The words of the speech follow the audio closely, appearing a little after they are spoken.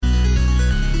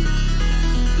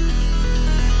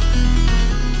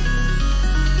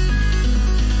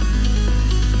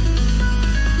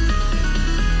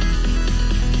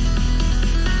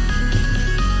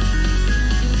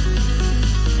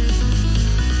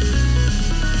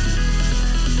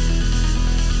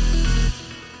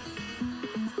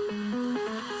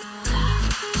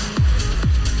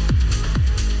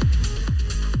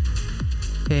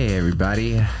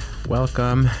everybody.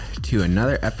 Welcome to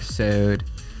another episode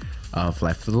of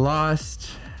Life of the Lost.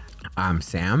 I'm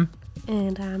Sam.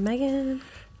 And I'm Megan.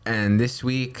 And this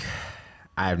week,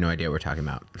 I have no idea what we're talking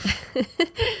about.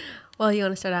 Well, you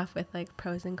want to start off with like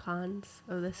pros and cons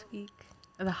of this week?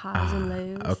 Or the highs and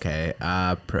lows? Okay,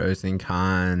 pros and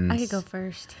cons. I could go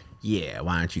first. Yeah,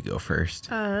 why don't you go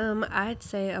first? I'd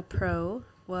say a pro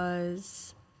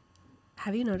was...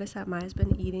 Have you noticed that Maya's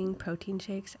been eating protein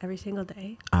shakes every single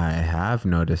day? I have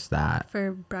noticed that.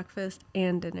 For breakfast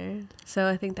and dinner. So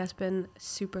I think that's been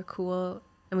super cool.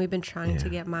 And we've been trying to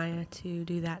get Maya to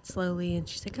do that slowly. And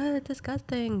she's like, oh, it's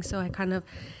disgusting. So I kind of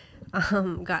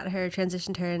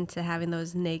transitioned her into having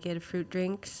those naked fruit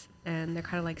drinks. And they're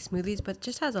kind of like smoothies, but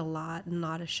just has a lot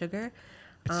of sugar.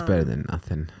 It's better than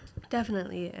nothing.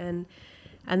 Definitely.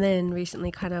 And then recently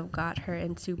kind of got her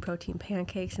into protein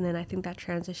pancakes. And then I think that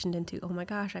transitioned into, oh my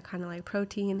gosh, I kind of like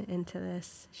protein, into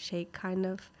this shake kind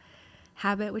of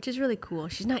habit, which is really cool.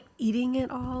 She's not eating it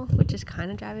all, which is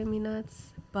kind of driving me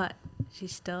nuts. But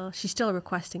she's still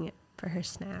requesting it for her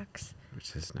snacks.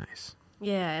 Which is nice.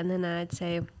 Yeah, and then I'd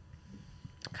say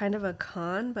kind of a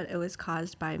con, but it was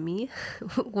caused by me,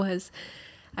 was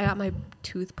I got my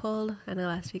tooth pulled. I know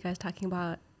last week I was talking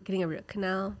about getting a root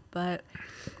canal, but...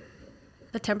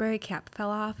 the temporary cap fell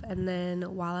off, and then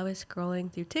while I was scrolling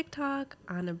through TikTok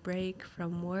on a break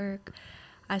from work,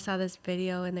 I saw this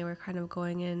video, and they were kind of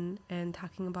going in and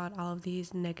talking about all of these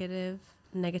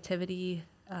negativity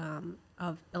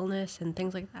of illness and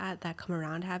things like that come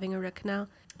around having a root canal.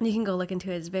 And you can go look into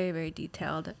it. It's very, very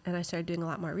detailed. And I started doing a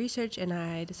lot more research, and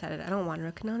I decided I don't want a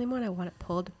root canal anymore, and I want it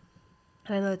pulled.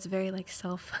 And I know it's very like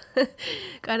self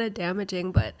kind of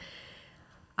damaging, but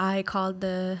I called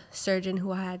the surgeon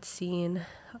who I had seen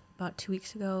about 2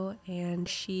 weeks ago, and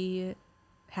she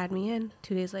had me in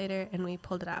 2 days later, and we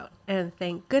pulled it out. And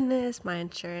thank goodness my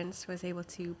insurance was able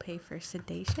to pay for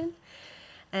sedation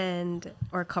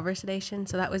or cover sedation.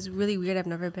 So that was really weird. I've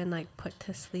never been like put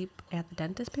to sleep at the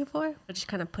dentist before. I just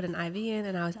kind of put an IV in,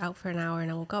 and I was out for an hour,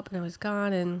 and I woke up and it was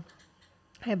gone, and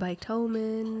I biked home,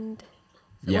 and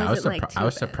I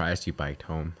was surprised you biked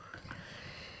home.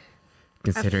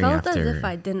 Considering I felt as if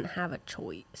I didn't have a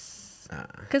choice.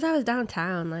 Because I was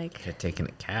downtown, like... You're taking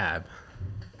a cab.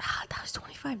 That was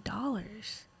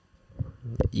 $25.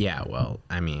 Yeah, well,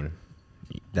 I mean,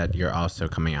 that you're also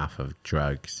coming off of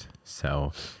drugs,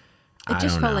 so... It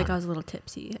just felt like I was a little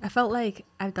tipsy. I felt like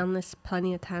I've done this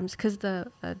plenty of times, because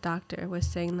the doctor was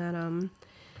saying that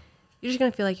you're just going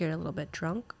to feel like you're a little bit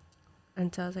drunk.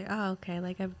 And so I was like, oh, okay.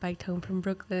 Like, I've biked home from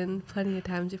Brooklyn plenty of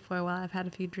times before while I've had a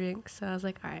few drinks. So I was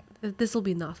like, all right, this will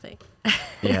be nothing.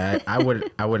 Yeah, I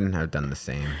wouldn't have done the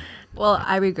same. Well,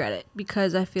 I regret it,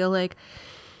 because I feel like,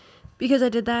 because I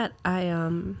did that, I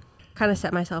kind of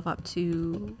set myself up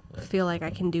to feel like I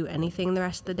can do anything the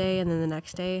rest of the day and then the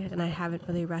next day. And I haven't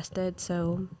really rested.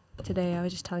 So today I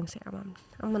was just telling Sam,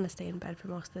 I'm going to stay in bed for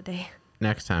most of the day.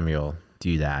 Next time you'll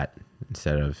do that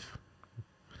instead of...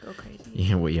 go crazy.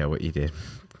 Yeah, what you did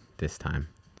this time.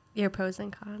 Your pros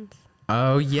and cons.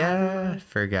 Oh yeah,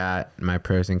 forgot my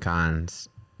pros and cons.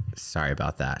 Sorry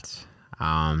about that.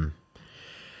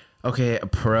 Okay, a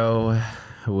pro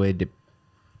would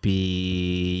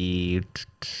be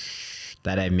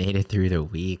that I made it through the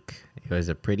week. It was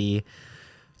a pretty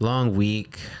long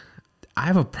week. I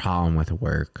have a problem with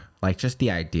work. Like, just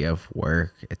the idea of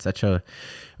work. It's such a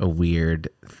weird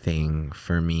thing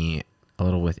for me. A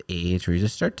little with age, where you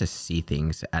just start to see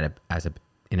things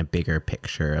in a bigger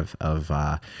picture of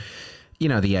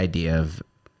the idea of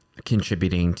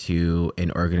contributing to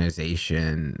an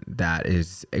organization that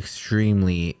is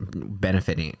extremely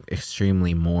benefiting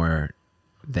extremely more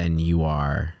than you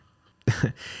are,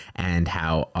 and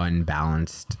how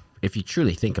unbalanced, if you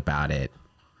truly think about it,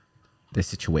 the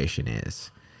situation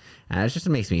is. And it just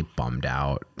makes me bummed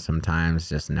out sometimes,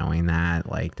 just knowing that,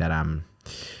 like, that I'm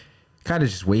kind of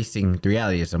just wasting. The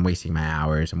reality is I'm wasting my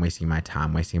hours, I'm wasting my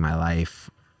time, wasting my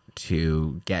life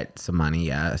to get some money.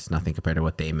 Yes, nothing compared to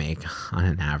what they make on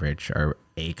an average, or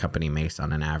a company makes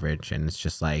on an average. And it's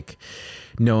just like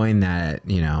knowing that,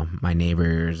 my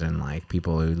neighbors and like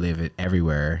people who live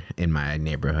everywhere in my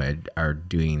neighborhood are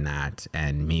doing that.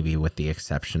 And maybe with the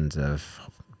exceptions of,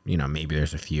 maybe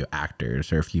there's a few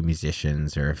actors or a few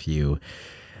musicians or a few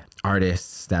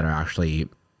artists that are actually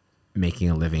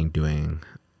making a living doing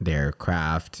their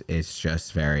craft. Is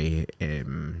just very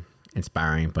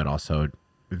inspiring, but also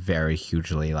very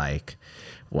hugely like,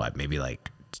 maybe like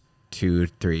 2,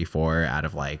 3, 4 out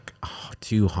of like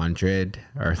 200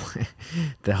 or like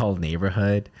the whole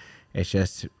neighborhood. It's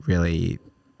just really,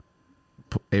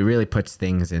 it really puts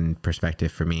things in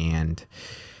perspective for me, and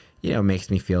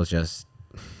makes me feel just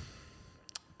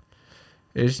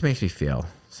it just makes me feel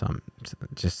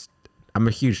just, I'm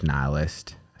a huge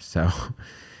nihilist. So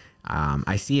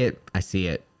I see it.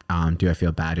 Do I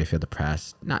feel bad? Do I feel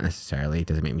depressed? Not necessarily.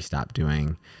 Does it make me stop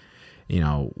doing,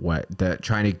 what the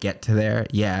trying to get to there?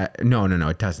 Yeah. No.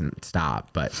 It doesn't stop.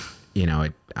 But,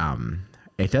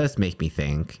 it does make me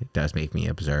think. It does make me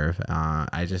observe.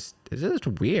 It's just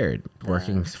weird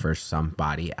working for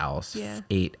somebody else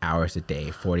 8 hours a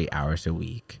day, 40 hours a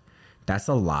week. That's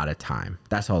a lot of time.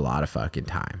 That's a lot of fucking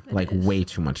time. It is. Way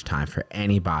too much time for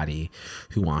anybody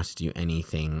who wants to do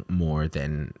anything more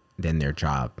than their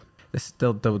job. This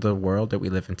the world that we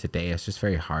live in today is just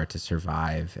very hard to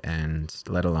survive, and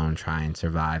let alone try and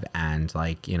survive and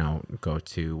go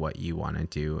to what you want to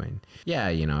do. And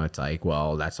it's like,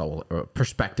 well, that's all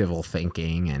perspectival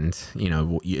thinking, and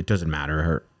it doesn't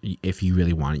matter if you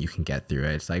really want it, you can get through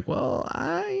it. It's like, well,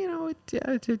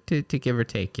 to give or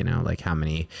take, how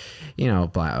many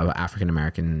African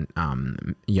American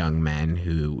young men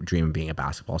who dream of being a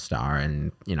basketball star,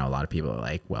 and a lot of people are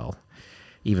like, well,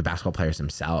 even basketball players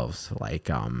themselves, like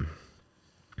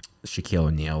Shaquille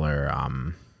O'Neal, or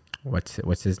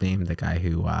what's his name, the guy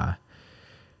who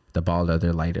the bald,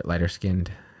 other lighter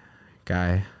skinned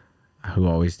guy who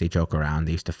always, they joke around,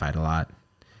 they used to fight a lot.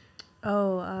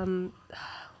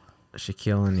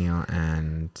 Shaquille O'Neal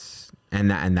and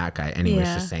that guy. Anyways,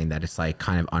 just saying that it's like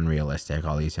kind of unrealistic.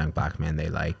 All these young black men, they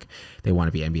want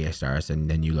to be NBA stars, and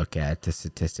then you look at the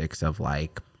statistics of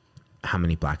like how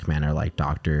many black men are like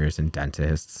doctors and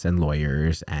dentists and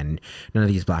lawyers, and none of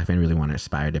these black men really want to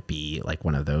aspire to be like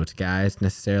one of those guys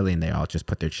necessarily, and they all just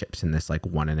put their chips in this like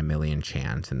 1 in a million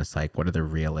chance, and it's like, what are the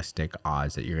realistic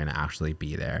odds that you're going to actually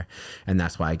be there? And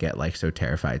that's why I get like so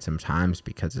terrified sometimes,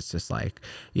 because it's just like,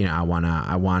 I want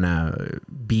to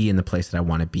be in the place that I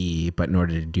want to be, but in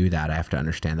order to do that, I have to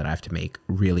understand that I have to make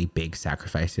really big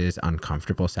sacrifices,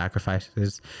 uncomfortable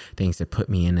sacrifices, things that put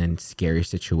me in a scary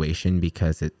situation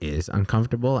because it is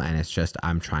uncomfortable. And it's just,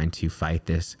 I'm trying to fight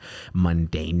this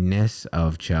mundaneness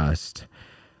of just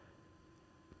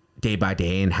day by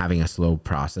day and having a slow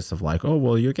process of like, oh,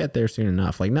 well, you'll get there soon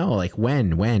enough. Like, no, like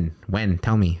when,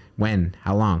 tell me when,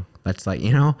 how long? That's like,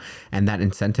 and that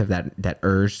incentive, that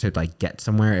urge to like get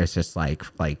somewhere is just like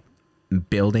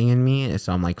building in me.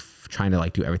 So I'm like trying to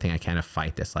like do everything I can to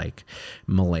fight this like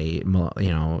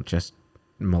just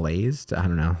malaised, I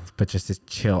don't know, but just this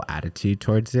chill attitude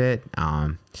towards it.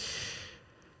 And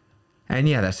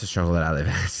that's the struggle that I live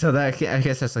in. So that, I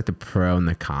guess that's like the pro and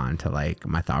the con to like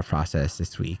my thought process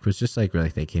this week, was just like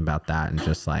really thinking about that, and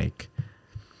just like,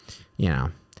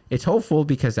 it's hopeful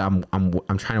because I'm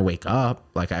trying to wake up.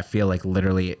 Like, I feel like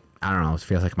literally, I don't know, it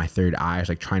feels like my third eye is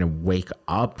like trying to wake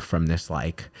up from this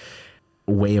like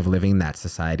way of living that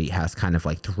society has kind of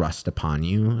like thrust upon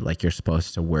you. Like, you're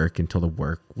supposed to work until the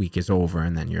work week is over,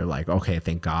 and then you're like, okay,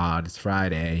 thank God it's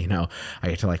Friday, I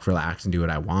get to like relax and do what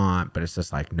I want. But it's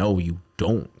just like, no, you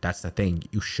don't. That's the thing,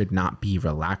 you should not be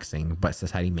relaxing, but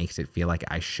society makes it feel like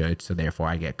I should, so therefore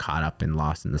I get caught up and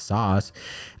lost in the sauce.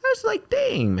 I was like,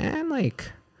 dang, man,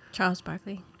 like Charles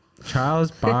Barkley,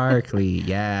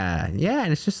 yeah,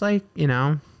 and it's just like,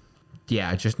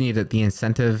 I just need the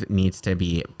incentive needs to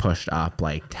be pushed up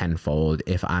like tenfold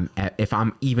if I'm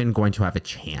even going to have a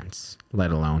chance,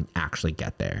 let alone actually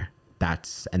get there.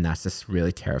 That's just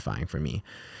really terrifying for me.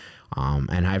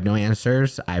 And I have no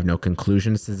answers. I have no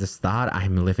conclusions to this thought.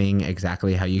 I'm living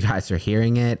exactly how you guys are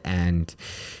hearing it, and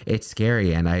it's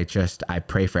scary. And I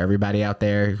pray for everybody out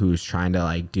there who's trying to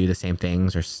like do the same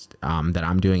things, or that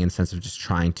I'm doing, in the sense of just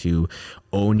trying to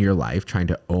own your life, trying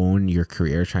to own your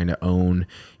career, trying to own,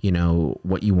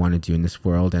 what you want to do in this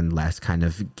world, and less kind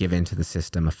of give into the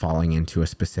system of falling into a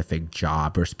specific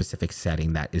job or specific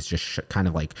setting that is just kind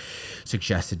of like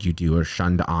suggested you do or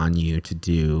shunned on you to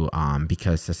do,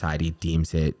 because society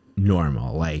deems it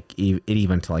normal, like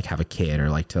even to like have a kid, or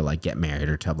like to like get married,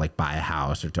 or to like buy a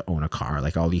house, or to own a car,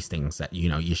 like all these things that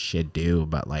you should do.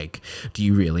 But like, do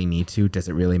you really need to? Does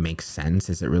it really make sense?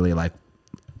 Is it really like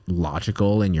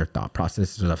logical in your thought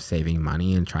process of saving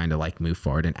money and trying to like move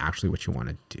forward and actually what you want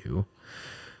to do?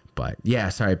 But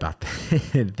sorry about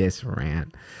this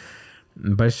rant,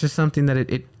 but it's just something that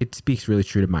it speaks really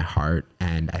true to my heart,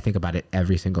 and I think about it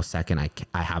every single second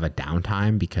I have a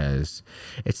downtime, because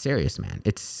it's serious, man.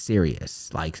 It's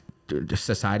serious. Like,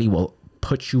 society will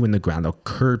put you in the ground. They'll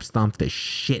curb stomp the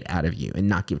shit out of you and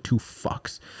not give two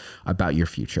fucks about your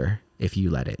future if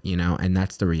you let it, and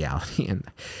that's the reality.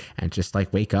 And just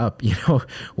like, wake up,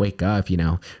 wake up,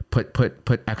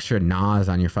 put extra NOS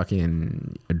on your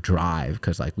fucking drive,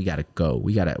 because like, we gotta go,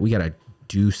 we gotta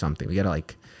do something, we gotta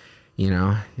like,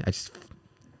 I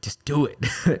just do it.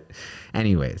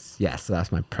 Anyways, so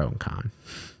that's my pro and con.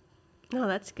 No,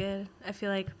 that's good. I feel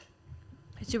like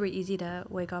it's super easy to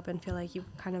wake up and feel like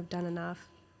you've kind of done enough,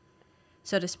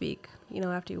 so to speak,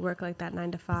 after you work like that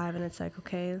 9 to 5, and it's like,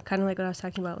 okay, kind of like what I was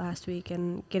talking about last week,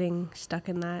 and getting stuck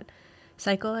in that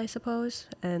cycle, I suppose,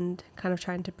 and kind of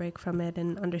trying to break from it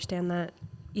and understand that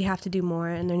you have to do more,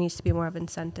 and there needs to be more of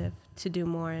incentive to do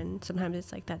more. And sometimes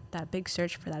it's like that big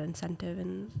search for that incentive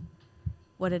and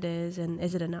what it is, and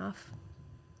is it enough?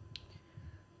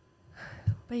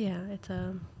 But yeah, it's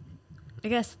I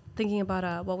guess thinking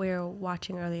about what we were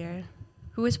watching earlier,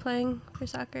 who was playing for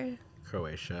soccer?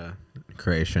 Croatia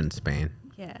and Spain.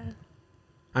 Yeah.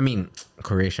 I mean,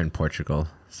 Croatia and Portugal.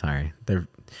 Sorry.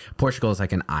 Portugal is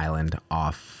like an island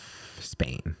off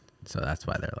Spain. So that's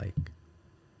why they're like,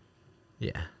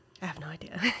 yeah. I have no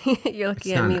idea. You're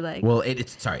looking at me like. Well,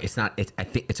 it's not, I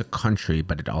think it's a country,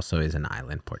 but it also is an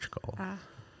island, Portugal.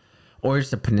 Or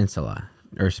it's a peninsula,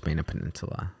 or Spain a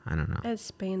peninsula. I don't know.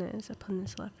 Spain is a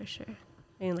peninsula for sure.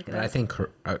 I mean, look at that. I think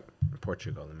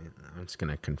Portugal, I'm just going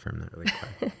to confirm that really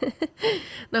quick.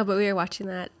 No, but we were watching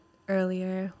that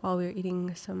earlier while we were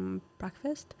eating some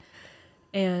breakfast.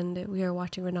 And we were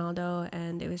watching Ronaldo,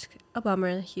 and it was a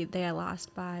bummer. They had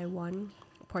lost by 1.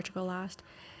 Portugal lost.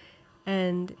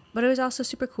 But it was also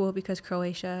super cool because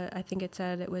Croatia, I think it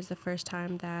said it was the first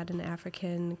time that an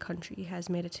African country has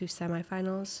made it to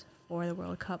semifinals for the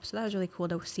World Cup. So that was really cool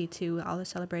to see too, all the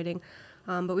celebrating.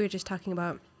 But we were just talking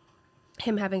about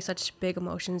him having such big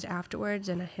emotions afterwards,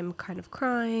 and him kind of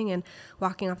crying and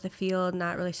walking off the field,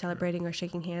 not really celebrating or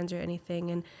shaking hands or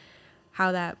anything, and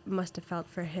how that must have felt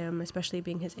for him, especially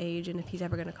being his age, and if he's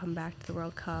ever going to come back to the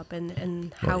World Cup,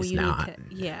 and how you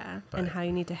and how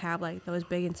you need to have like those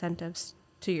big incentives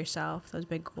to yourself, those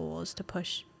big goals to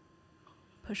push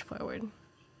forward.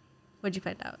 What'd you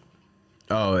find out?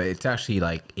 Oh, it's actually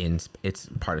like it's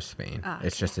part of Spain.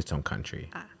 It's just its own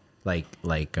country. Like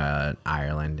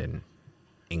Ireland and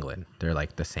England. They're like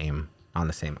on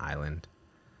the same island,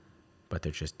 but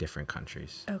they're just different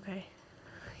countries. Okay.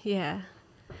 Yeah.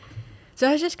 So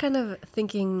I was just kind of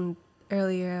thinking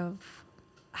earlier of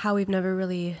how we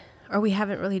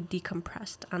haven't really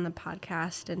decompressed on the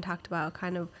podcast and talked about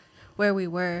kind of where we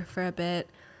were for a bit.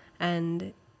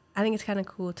 And I think it's kind of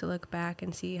cool to look back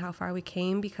and see how far we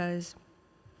came, because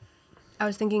I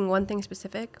was thinking one thing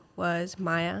specific was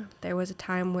Maya. There was a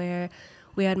time where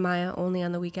we had Maya only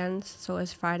on the weekends, so it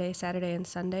was Friday, Saturday, and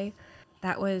Sunday.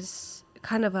 That was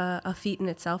kind of a feat in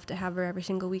itself to have her every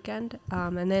single weekend.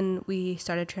 And then we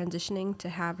started transitioning to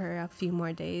have her a few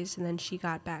more days, and then she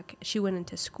went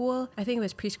into school. I think it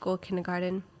was preschool,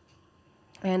 kindergarten,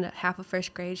 and half of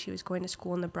first grade she was going to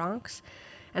school in the Bronx.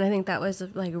 And I think that was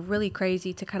like really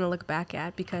crazy to kind of look back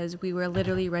at, because we were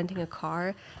literally renting a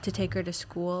car to take her to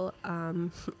school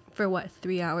for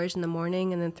 3 hours in the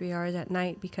morning and then 3 hours at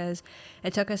night, because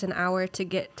it took us an hour to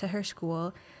get to her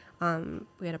school.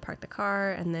 We had to park the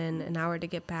car and then an hour to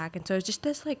get back. And so it was just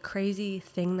this like crazy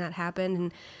thing that happened.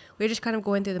 And we were just kind of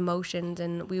going through the motions,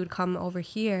 and we would come over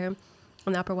here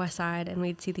on the Upper West Side and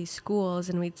we'd see these schools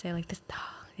and we'd say like this,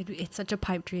 it's such a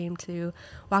pipe dream to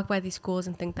walk by these schools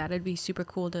and think that it'd be super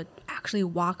cool to actually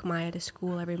walk Maya to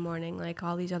school every morning like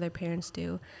all these other parents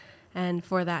do. And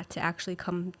for that to actually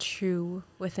come true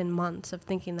within months of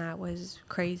thinking that was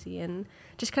crazy, and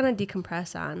just kind of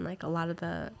decompress on like a lot of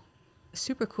the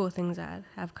super cool things that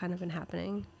have kind of been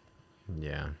happening.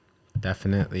 Yeah,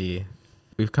 definitely.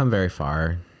 We've come very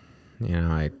far.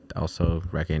 I also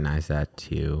recognize that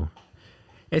too.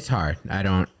 It's hard.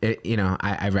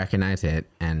 I recognize it,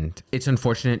 and it's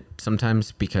unfortunate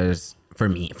sometimes, because for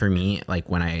me, like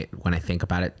when I think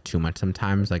about it too much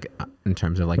sometimes, like in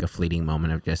terms of like a fleeting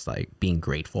moment of just like being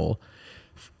grateful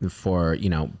for,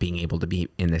 being able to be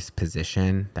in this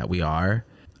position that we are,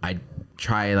 I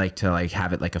try like to like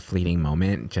have it like a fleeting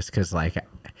moment, just because like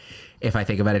if I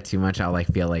think about it too much, I'll like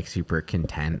feel like super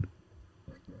content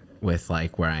with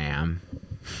like where I am,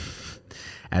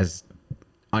 as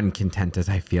uncontent as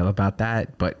I feel about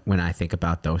that. But when I think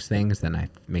about those things, then it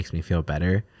makes me feel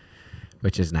better,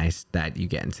 which is nice that you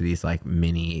get into these like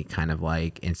mini kind of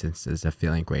like instances of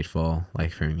feeling grateful.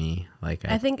 Like for me, like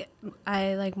I think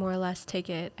I like more or less take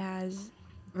it as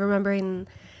remembering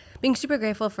being super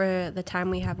grateful for the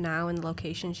time we have now and the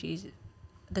location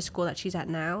the school that she's at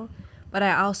now. But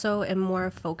I also am more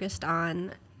focused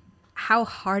on how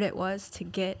hard it was to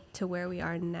get to where we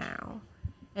are now,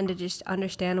 and to just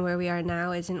understand where we are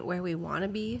now isn't where we want to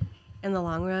be in the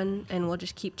long run, and we'll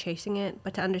just keep chasing it.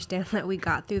 But to understand that we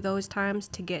got through those times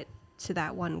to get to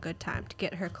that one good time, to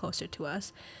get her closer to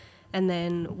us. And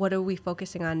then what are we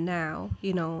focusing on now,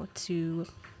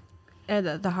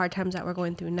 the hard times that we're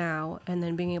going through now, and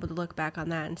then being able to look back on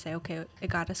that and say, okay, it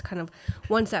got us kind of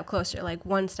one step closer, like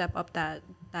one step up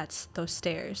that's those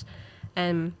stairs.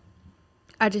 And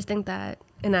I just think that,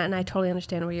 and I totally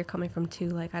understand where you're coming from too.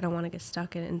 Like, I don't want to get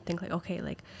stuck in and think like, okay,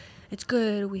 like it's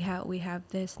good. We have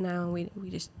this now. We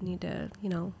just need to,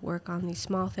 work on these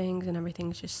small things and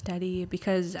everything's just steady,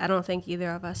 because I don't think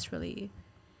either of us really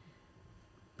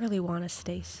want to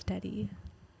stay steady.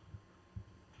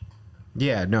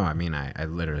 Yeah, no, I mean, I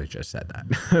literally just said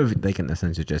that. Like, in the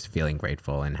sense of just feeling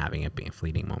grateful and having it be a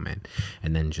fleeting moment,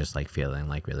 and then just like feeling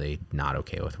like really not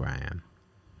okay with where I am.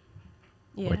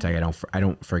 Yeah. Which I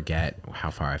don't forget how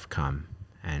far I've come,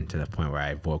 and to the point where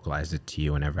I vocalize it to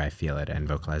you whenever I feel it, and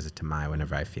vocalize it to Mai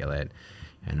whenever I feel it,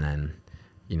 and then,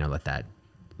 let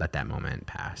that moment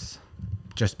pass.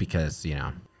 Just because,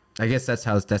 I guess that's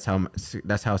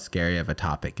how scary of a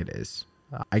topic it is.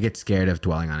 I get scared of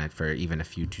dwelling on it for even a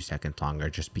few 2 seconds longer,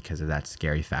 just because of that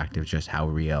scary fact of just how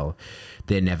real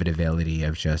the inevitability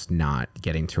of just not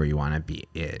getting to where you want to be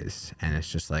is. And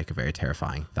it's just like a very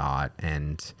terrifying thought.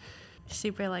 And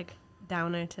super like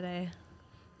downer today.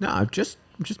 No, I'm just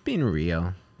being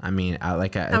real. I mean, I'm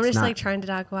just like trying to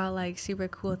talk about like super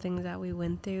cool things that we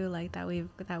went through, like that we've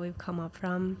come up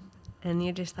from, and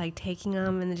you're just like taking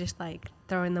them and just like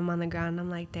throwing them on the ground. I'm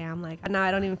like, damn, like now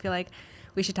I don't even feel like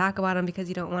we should talk about them, because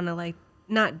you don't want to like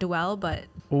not dwell, but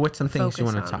what's some things you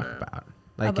want to talk about?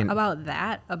 Like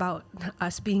about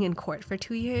us being in court for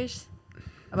 2 years,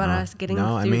 about us getting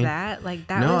through that. Like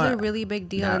that was a really big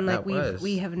deal, and like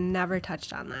we have never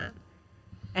touched on that.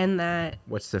 And that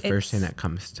what's the first thing that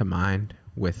comes to mind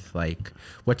with like,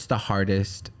 what's the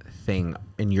hardest thing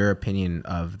in your opinion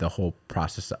of the whole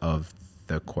process of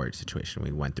the court situation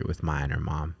we went through with Mai and her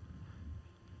mom?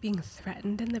 Being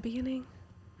threatened in the beginning.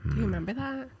 Do you remember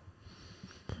that?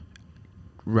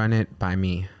 Run it by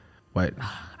me. What?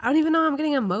 I don't even know. I'm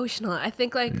getting emotional. I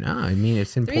think like... No, I mean,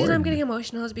 it's important. The reason I'm getting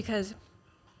emotional is because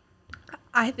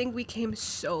I think we came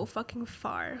so fucking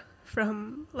far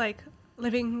from like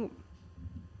living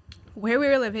where we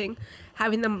were living,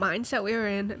 having the mindset we were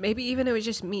in. Maybe even it was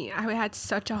just me. I had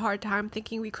such a hard time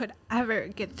thinking we could ever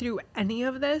get through any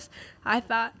of this. I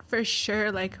thought for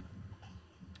sure like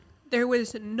there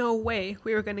was no way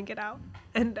we were going to get out.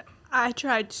 And I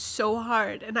tried so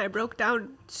hard, and I broke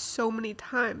down so many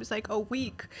times, like a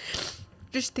week,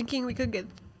 just thinking we could get,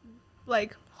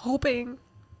 like, hoping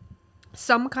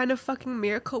some kind of fucking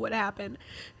miracle would happen,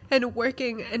 and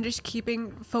working and just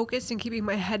keeping focused and keeping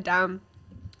my head down,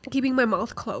 keeping my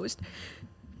mouth closed.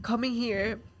 Coming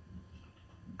here,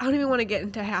 I don't even want to get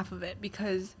into half of it,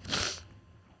 because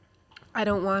I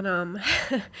don't want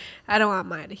I don't want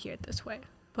Maya to hear it this way.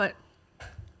 But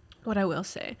what I will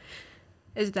say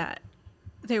is that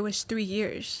there was 3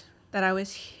 years that I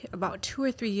was about 2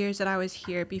 or 3 years that I was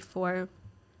here before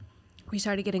we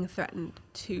started getting threatened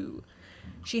to.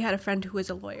 She had a friend who was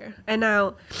a lawyer, and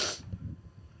now,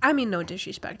 I mean, no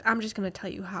disrespect, I'm just going to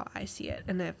tell you how I see it.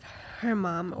 And if her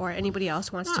mom or anybody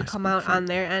else wants to come out on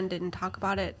their end and talk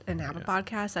about it and have a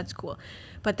podcast, that's cool.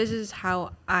 But this is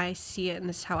how I see it, and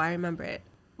this is how I remember it.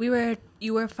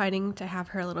 You were fighting to have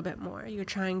her a little bit more. You're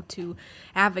trying to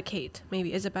advocate,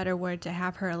 maybe is a better word, to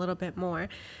have her a little bit more.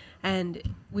 And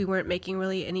we weren't making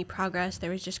really any progress. There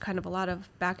was just kind of a lot of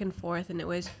back and forth, and it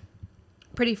was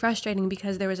pretty frustrating,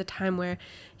 because there was a time where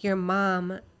your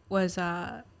mom was,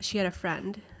 she had a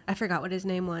friend, I forgot what his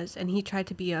name was, and he tried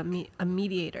to be a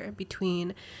mediator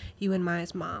between you and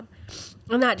Maya's mom.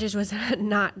 And that just was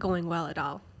not going well at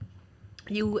all.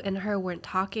 You and her weren't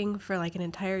talking for like an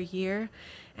entire year,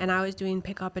 and I was doing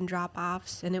pickup and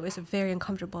drop-offs, and it was very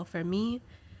uncomfortable for me.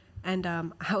 And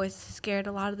I was scared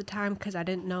a lot of the time, because I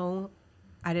didn't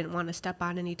want to step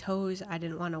on any toes. I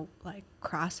didn't want to like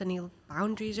cross any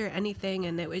boundaries or anything.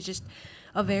 And it was just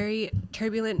a very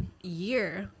turbulent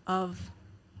year of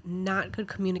not good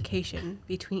communication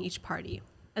between each party.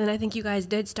 And then I think you guys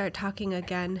did start talking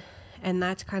again. And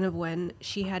that's kind of when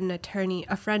she had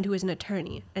a friend who was an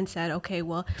attorney, and said, okay,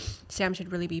 well, Sam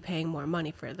should really be paying more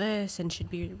money for this and should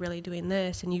be really doing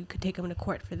this, and you could take him to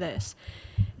court for this.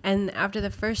 And after the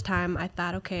first time, I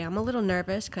thought, okay, I'm a little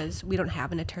nervous because we don't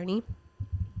have an attorney.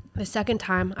 The second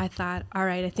time, I thought, all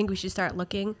right, I think we should start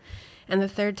looking. And the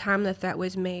third time, the threat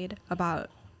was made about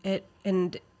it.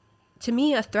 And to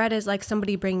me, a threat is like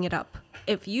somebody bringing it up.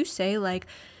 If you say, like,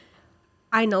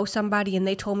 I know somebody and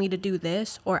they told me to do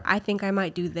this, or I think I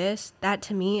might do this, that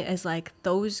to me is like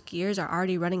those gears are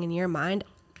already running in your mind.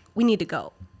 We need to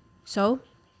go. So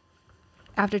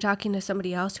after talking to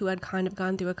somebody else who had kind of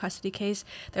gone through a custody case,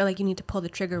 they're like, you need to pull the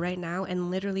trigger right now, and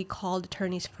literally called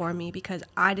attorneys for me, because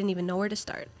I didn't even know where to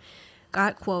start.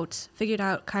 got quotes, figured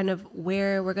out kind of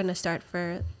where we're going to start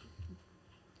for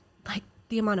like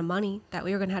the amount of money that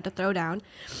we were going to have to throw down.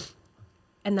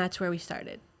 And that's where we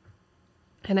started.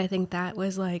 And I think that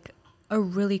was like a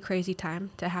really crazy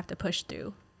time to have to push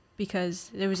through because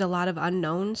there was a lot of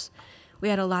unknowns. We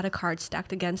had a lot of cards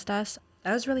stacked against us.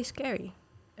 That was really scary.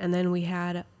 And then we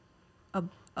had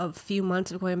a few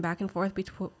months of going back and forth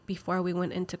before we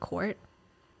went into court.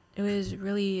 It was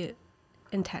really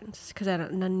intense because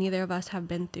neither of us have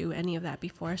been through any of that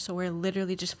before. So we're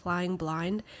literally just flying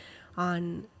blind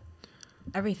on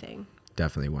everything.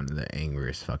 Definitely one of the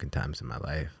angriest fucking times in my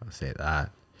life. I'll say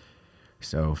that.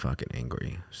 So fucking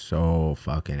angry. So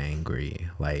fucking angry.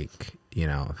 Like, you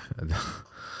know,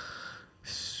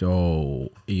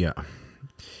 so, yeah.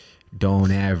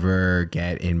 Don't ever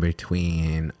get in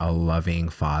between a loving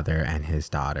father and his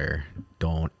daughter.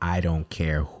 I don't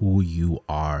care who you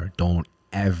are. Don't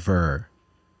ever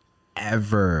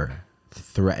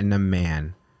threaten a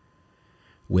man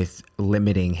with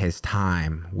limiting his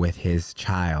time with his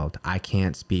child. I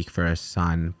can't speak for a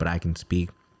son, but I can speak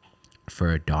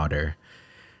for a daughter.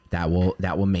 That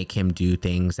will make him do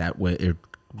things that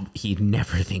he'd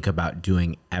never think about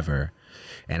doing ever.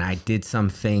 And I did some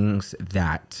things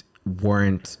that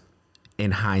weren't,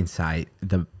 in hindsight,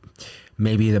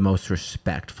 maybe the most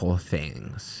respectful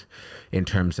things in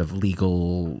terms of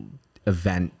legal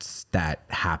events that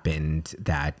happened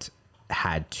that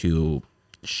had to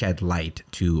shed light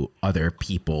to other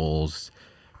people's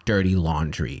dirty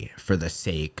laundry for the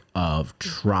sake of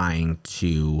trying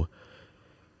to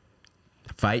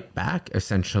fight back,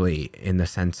 essentially, in the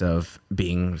sense of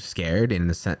being scared, in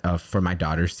the sense of for my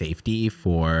daughter's safety,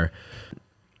 for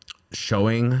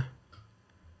showing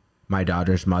my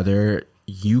daughter's mother,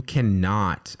 you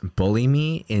cannot bully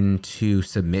me into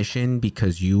submission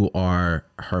because you are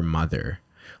her mother.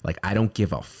 Like, I don't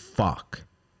give a fuck.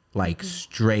 Like,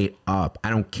 straight up, I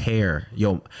don't care.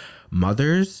 Yo,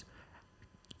 mothers,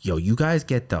 you guys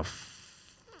get the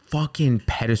fucking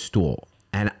pedestal.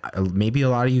 And maybe a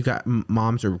lot of you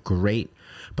moms are great,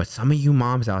 but some of you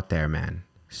moms out there, man,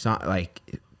 so, like,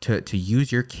 to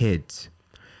use your kids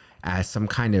as some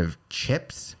kind of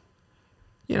chips,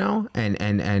 you know,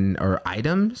 and or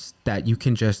items that you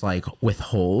can just like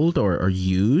withhold or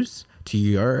use to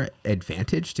your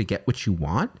advantage to get what you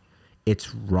want,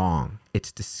 it's wrong.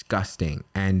 It's disgusting,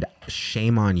 and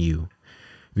shame on you,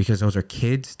 because those are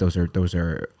kids. Those are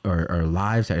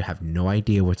lives that have no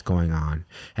idea what's going on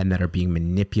and that are being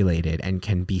manipulated and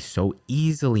can be so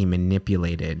easily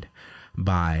manipulated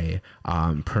by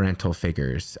parental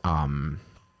figures. And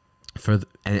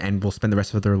will spend the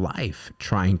rest of their life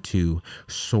trying to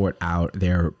sort out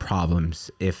their problems,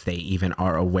 if they even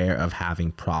are aware of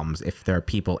having problems, if there are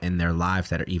people in their lives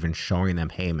that are even showing them,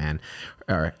 hey man,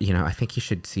 or, you know, I think you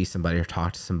should see somebody or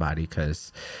talk to somebody,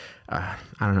 because I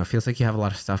don't know, it feels like you have a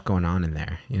lot of stuff going on in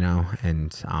there, you know,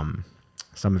 and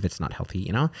some of it's not healthy,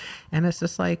 you know. And it's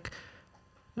just like,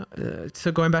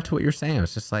 so going back to what you're saying, it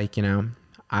was just like, you know,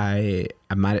 I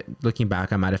might, looking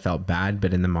back, I might have felt bad,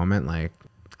 but in the moment, like,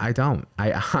 I don't.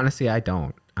 I honestly, I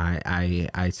don't.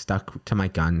 I stuck to my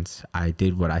guns. I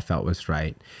did what I felt was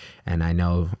right. And I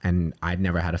know, and I'd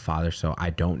never had a father, so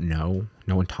I don't know.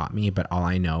 No one taught me, but all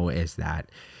I know is that,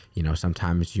 you know,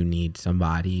 sometimes you need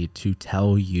somebody to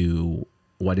tell you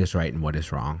what is right and what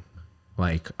is wrong.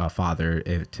 Like a father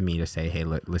to me to say, hey,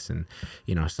 listen,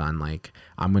 you know, son, like,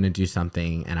 I'm going to do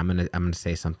something, and I'm going to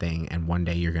say something, and one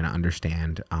day you're going to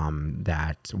understand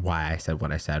that why I said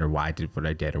what I said, or why I did what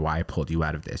I did, or why I pulled you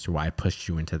out of this, or why I pushed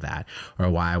you into that, or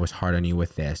why I was hard on you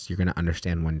with this. You're going to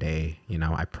understand one day, you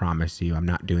know, I promise you, I'm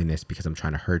not doing this because I'm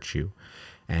trying to hurt you.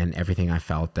 And everything I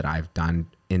felt that I've done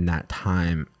in that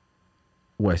time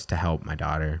was to help my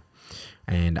daughter.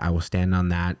 And I will stand on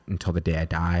that until the day I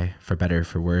die, for better or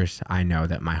for worse. I know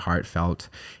that my heart felt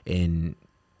in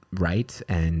right,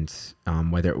 and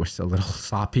whether it was a little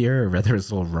sloppier or whether it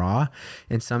was a little raw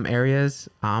in some areas,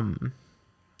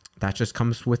 that just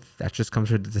comes with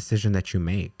the decision that you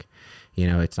make. You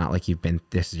know, it's not like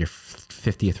this is your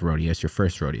 50th rodeo, it's your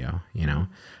first rodeo, you know.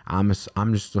 I'm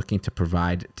just looking to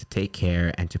provide, to take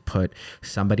care, and to put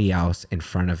somebody else in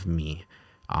front of me,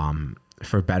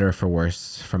 for better or for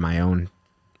worse, for my own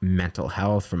mental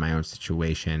health, for my own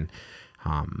situation.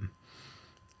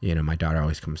 You know, my daughter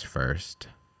always comes first,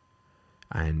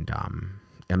 and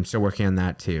I'm still working on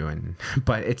that too. And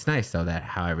but it's nice though that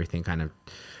how everything kind of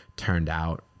turned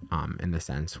out, in the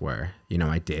sense where, you know,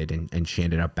 I did, and she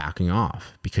ended up backing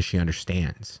off because she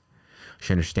understands.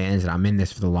 She understands that I'm in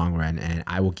this for the long run, and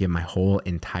I will give my whole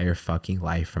entire fucking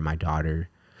life for my daughter.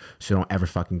 So don't ever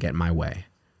fucking get in my way.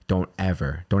 Don't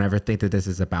ever think that this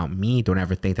is about me. Don't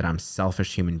ever think that I'm a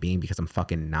selfish human being, because I'm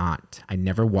fucking not. I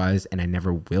never was, and I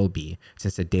never will be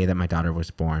since the day that my daughter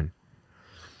was born.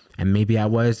 And maybe I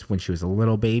was when she was a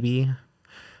little baby,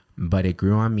 but it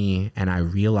grew on me, and I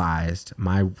realized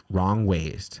my wrong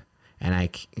ways, and I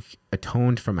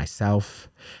atoned for myself.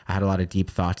 I had a lot of deep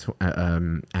thoughts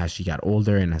as she got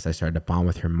older and as I started to bond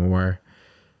with her more.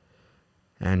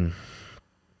 And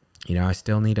you know, I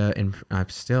still need I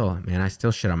still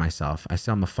shit on myself. I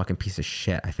still am a fucking piece of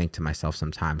shit, I think to myself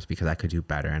sometimes, because I could do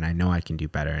better, and I know I can do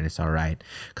better, and it's all right,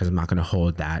 because I'm not going to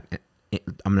hold that.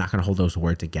 I'm not going to hold those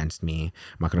words against me.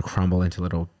 I'm not going to crumble into a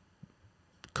little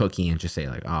cookie and just say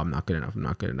like, oh, I'm not good enough. I'm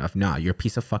not good enough. No, you're a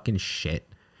piece of fucking shit,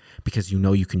 because you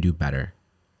know you can do better.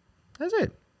 That's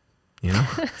it. You know?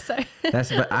 Sorry.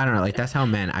 But I don't know. Like, that's how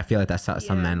men, I feel like that's how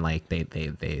some men, like,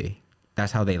 they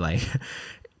that's how they, like,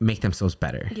 make themselves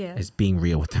better. Yeah. Is being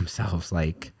real with themselves.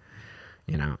 Like,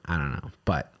 you know, I don't know.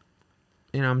 But,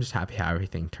 you know, I'm just happy how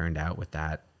everything turned out with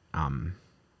that. But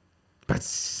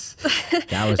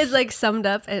that was... It's like summed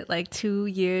up at like 2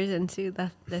 years into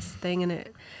this thing. And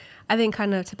I think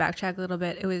kind of to backtrack a little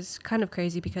bit, it was kind of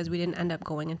crazy because we didn't end up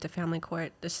going into family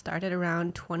court. This started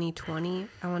around 2020,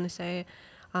 I want to say.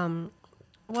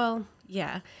 Well,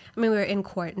 yeah. I mean, we were in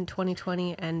court in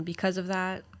 2020, and because of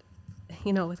that,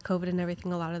 you know, with COVID and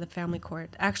everything, a lot of the family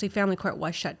court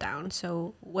was shut down.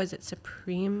 So was it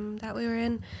Supreme that we were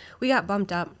in? We got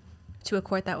bumped up to a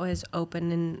court that was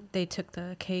open, and they took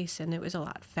the case, and it was a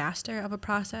lot faster of a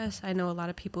process. I know a lot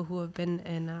of people who have been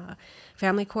in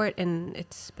family court, and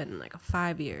it's been like a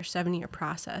 5-year, 7-year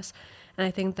process. And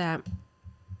I think that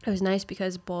it was nice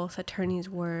because both attorneys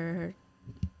were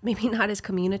maybe not as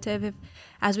communicative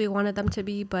as we wanted them to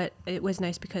be, but it was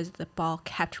nice because the ball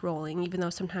kept rolling, even though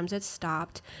sometimes it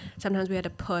stopped. Sometimes we had to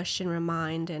push and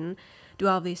remind and do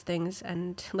all these things.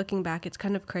 And looking back, it's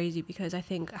kind of crazy because I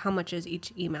think how much is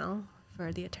each email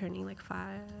for the attorney? Like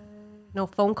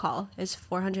phone call is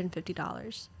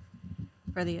 $450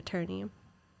 for the attorney.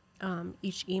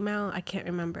 Each email, I can't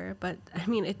remember, but I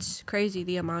mean, it's crazy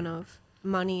the amount of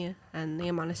money and the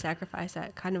amount of sacrifice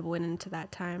that kind of went into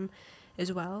that time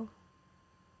as well.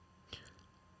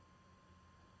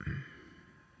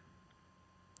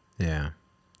 Yeah.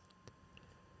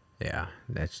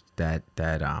 That's that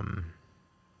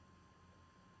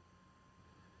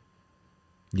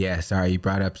yeah, sorry, you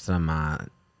brought up some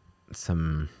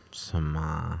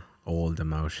old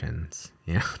emotions,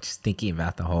 you know, just thinking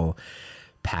about the whole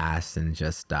past, and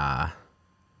just I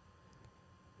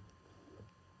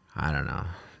don't know.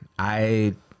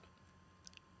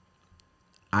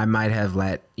 I might have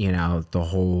let, you know,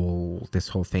 this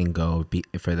whole thing go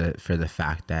for the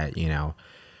fact that, you know,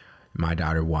 my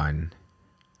daughter won,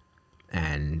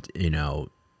 and, you know,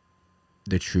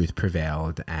 the truth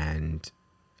prevailed, and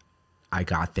I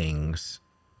got things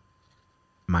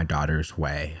my daughter's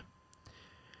way.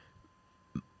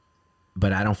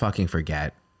 But I don't fucking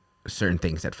forget certain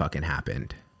things that fucking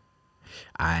happened.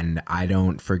 And I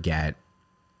don't forget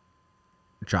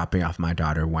dropping off my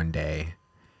daughter one day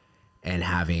and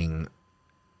having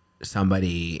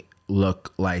somebody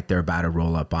look like they're about to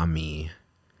roll up on me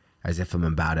as if I'm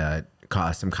about to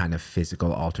cause some kind of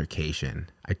physical altercation.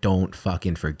 I don't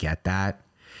fucking forget that.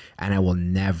 And I will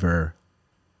never,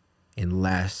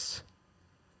 unless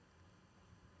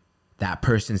that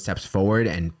person steps forward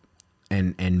and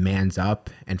mans up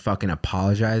and fucking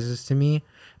apologizes to me,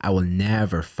 I will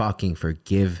never fucking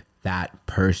forgive that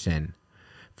person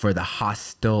for the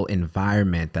hostile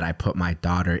environment that I put my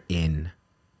daughter in.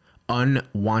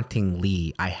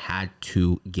 Unwantingly, I had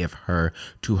to give her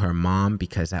to her mom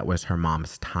because that was her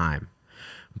mom's time.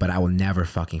 But I will never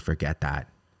fucking forget that.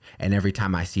 And every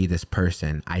time I see this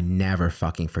person, I never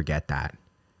fucking forget that.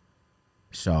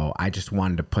 So I just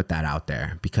wanted to put that out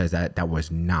there because that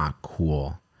was not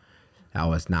cool. That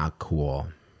was not cool.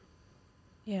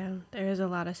 Yeah, there is a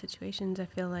lot of situations. I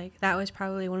feel like that was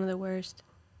probably one of the worst.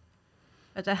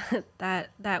 But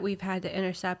that we've had to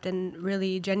intercept and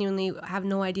really genuinely have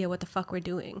no idea what the fuck we're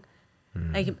doing.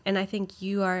 Like, and I think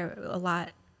you are a lot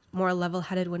more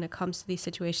level-headed when it comes to these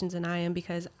situations than I am,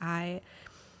 because I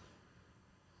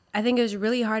think it was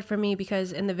really hard for me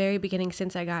because in the very beginning,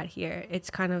 since I got here, it's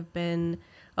kind of been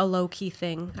a low-key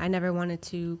thing. I never wanted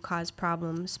to cause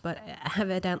problems, but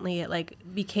evidently it like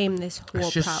became this whole problem.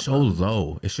 It's just so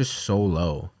low. It's just so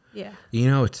low. Yeah. You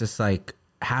know, it's just like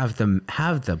have the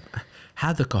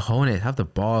cojones, have the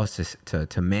balls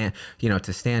to man, you know,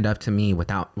 to stand up to me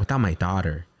without my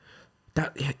daughter.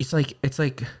 That it's like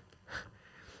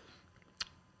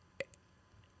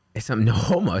it's no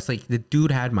homo. It's like the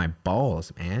dude had my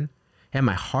balls, man. He had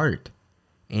my heart,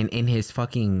 in his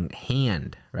fucking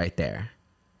hand right there.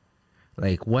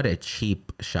 Like, what a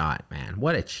cheap shot, man.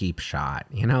 What a cheap shot.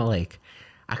 You know, like,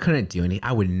 I couldn't do any.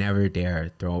 I would never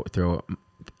dare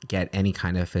get any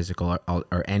kind of physical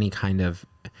or any kind of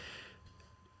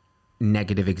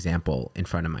negative example in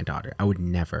front of my daughter. I would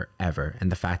never, ever.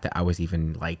 And the fact that I was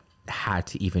even like, had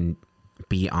to even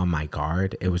be on my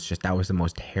guard, it was just, that was the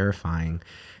most terrifying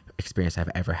experience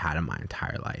I've ever had in my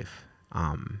entire life.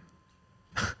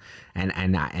 And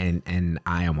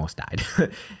I almost died.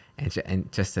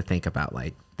 and just to think about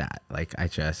like that, like I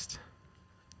think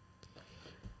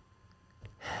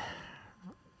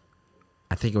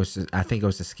it was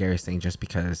the scariest thing, just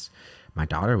because my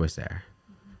daughter was there.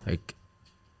 Like,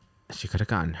 she could have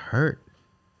gotten hurt.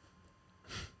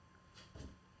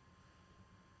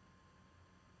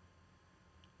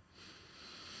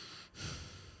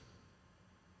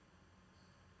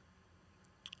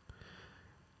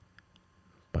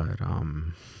 But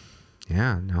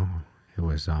yeah, no, it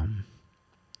was I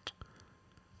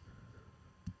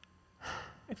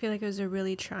feel like it was a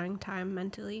really trying time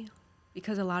mentally,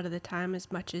 because a lot of the time,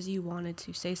 as much as you wanted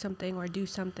to say something or do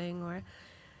something, or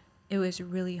it was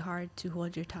really hard to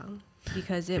hold your tongue,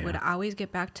 because it would always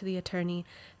get back to the attorney.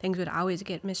 Things would always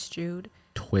get misstrued.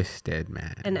 Twisted,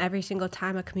 man. And every single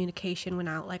time a communication went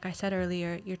out, like I said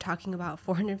earlier, you're talking about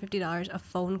 $450 a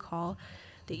phone call.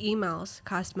 The emails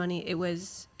cost money. It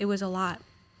was a lot.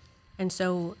 And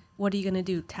so what are you going to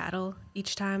do? Tattle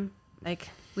each time? Like,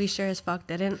 we sure as fuck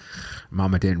didn't.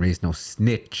 Mama didn't raise no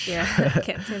snitch. Yeah,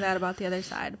 can't say that about the other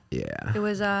side. Yeah. It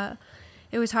was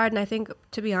hard, and I think,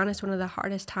 to be honest, one of the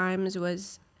hardest times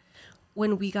was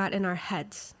when we got in our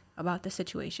heads about the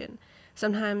situation.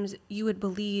 Sometimes you would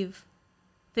believe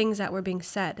things that were being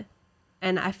said,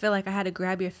 and I feel like I had to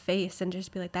grab your face and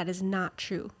just be like, that is not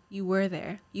true. You were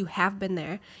there. You have been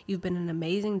there. You've been an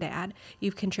amazing dad.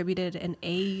 You've contributed in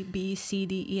A, B, C,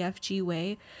 D, E, F, G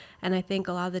way. And I think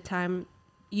a lot of the time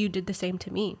you did the same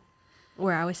to me,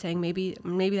 where I was saying, maybe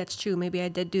that's true. Maybe I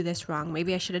did do this wrong.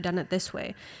 Maybe I should have done it this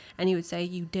way. And you would say,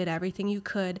 you did everything you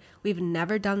could. We've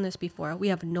never done this before. We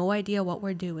have no idea what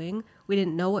we're doing. We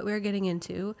didn't know what we were getting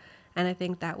into. And I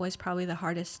think that was probably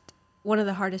one of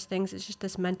the hardest things, is just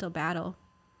this mental battle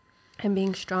and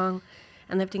being strong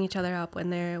and lifting each other up when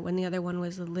the other one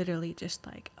was literally just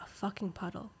like a fucking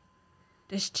puddle,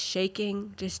 just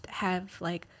shaking, just have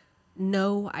like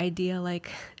no idea like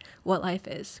what life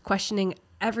is, questioning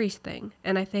everything.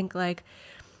 And I think like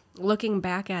looking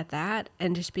back at that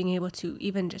and just being able to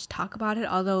even just talk about it,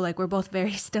 although like we're both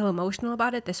very still emotional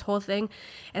about it, this whole thing,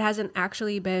 it hasn't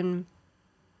actually been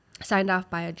signed off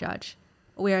by a judge.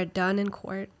 We are done in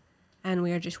court, and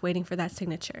we are just waiting for that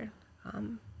signature.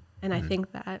 And I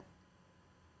think that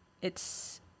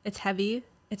it's heavy.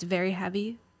 It's very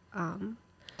heavy.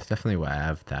 It's definitely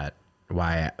why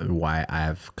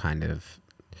I've kind of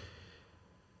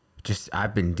just,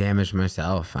 I've been damaged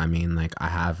myself. I mean, like, I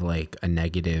have like a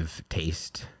negative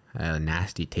taste, a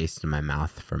nasty taste in my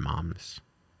mouth for moms.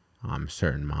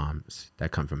 Certain moms that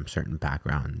come from certain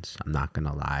backgrounds. I'm not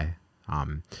gonna lie.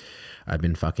 I've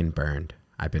been fucking burned.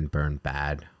 I've been burned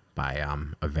bad by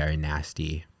a very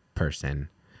nasty person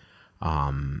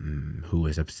who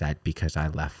was upset because I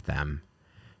left them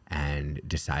and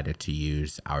decided to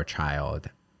use our child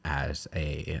as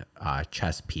a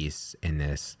chess piece in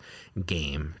this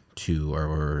game to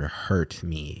or hurt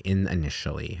me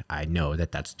initially. I know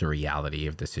that that's the reality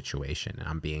of the situation, and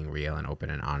I'm being real and open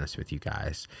and honest with you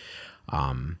guys.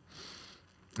 And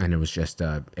it was just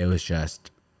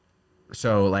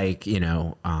so, like, you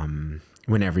know,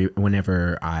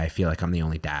 whenever I feel like I'm the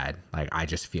only dad, like I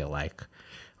just feel like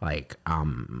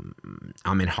I'm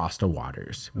in hostile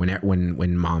waters.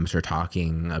 When moms are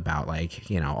talking about, like,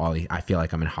 you know, I feel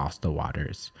like I'm in hostile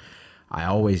waters. I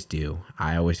always do.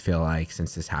 I always feel like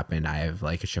since this happened, I have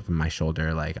like a chip on my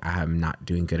shoulder, like I'm not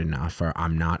doing good enough, or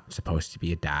I'm not supposed to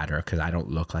be a dad, or because I don't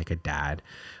look like a dad.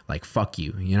 Like, fuck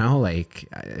you, you know, like,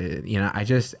 you know,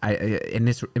 and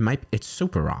it's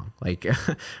super wrong, like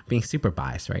being super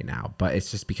biased right now, but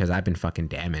it's just because I've been fucking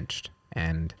damaged,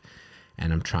 and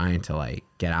I'm trying to like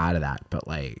get out of that. But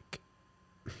like,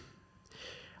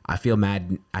 I feel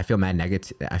negative.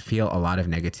 I feel a lot of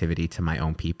negativity to my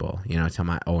own people, you know, to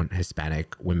my own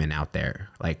Hispanic women out there,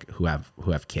 like who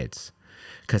have kids,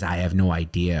 because I have no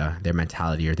idea their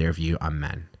mentality or their view on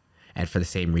men. And for the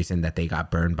same reason that they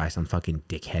got burned by some fucking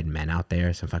dickhead men out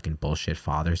there, some fucking bullshit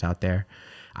fathers out there,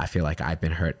 I feel like I've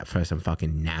been hurt for some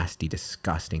fucking nasty,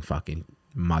 disgusting fucking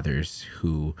mothers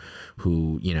who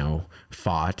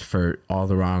fought for all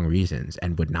the wrong reasons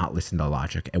and would not listen to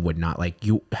logic and would not, like,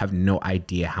 you have no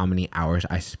idea how many hours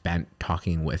I spent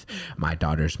talking with my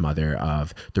daughter's mother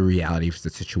of the reality of the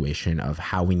situation, of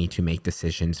how we need to make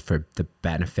decisions for the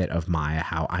benefit of Maya,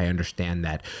 how I understand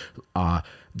that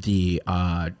the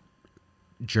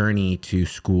journey to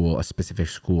school, a specific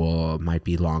school, might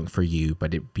be long for you,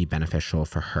 but it'd be beneficial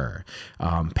for her.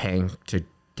 Paying to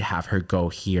have her go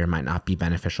here might not be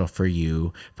beneficial for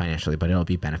you financially, but it'll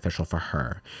be beneficial for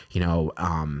her.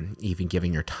 Even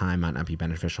giving your time might not be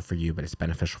beneficial for you, but it's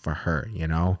beneficial for her.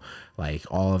 Like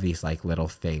all of these like little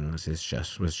things was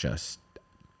just what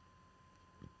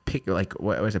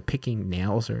was it, picking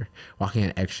nails or walking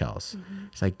on eggshells.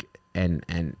 It's like and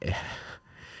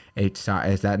it's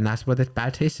that, and that's what the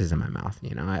bad taste is in my mouth.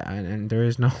 And there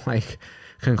is no like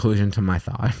conclusion to my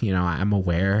thought. I'm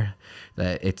aware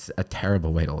that it's a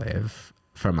terrible way to live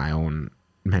for my own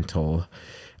mental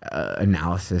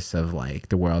analysis of like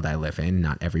the world I live in.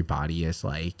 Not everybody is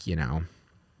like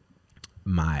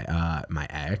my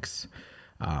ex,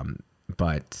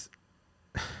 but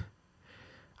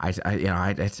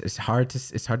it's hard to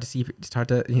see. It's hard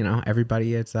to,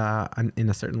 everybody. It's in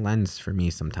a certain lens for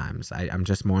me sometimes. I'm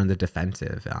just more on the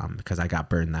defensive because I got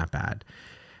burned that bad,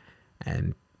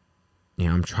 and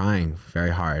I'm trying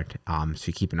very hard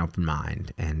to keep an open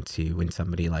mind, and to, when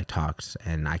somebody like talks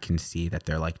and I can see that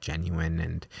they're like genuine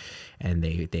and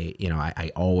they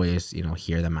I always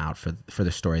hear them out for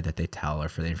the story that they tell or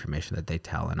for the information that they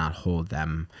tell, and not hold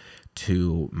them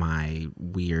to my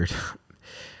weird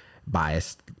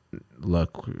biased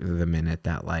look the minute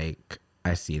that like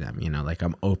I see them. Like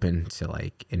I'm open to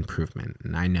like improvement,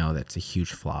 and I know that's a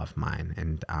huge flaw of mine,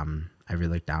 and I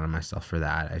really look down on myself for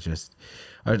that.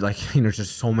 I would like,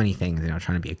 just so many things,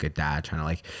 trying to be a good dad, trying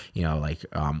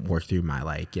to work through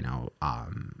my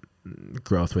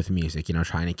growth with music,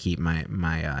 trying to keep my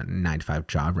 9-to-5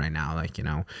 job right now,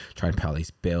 trying to pay all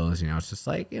these bills, it's just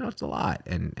like, it's a lot,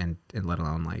 and let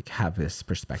alone like have this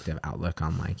perspective outlook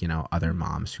on like, other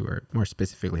moms who are more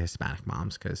specifically Hispanic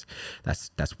moms, because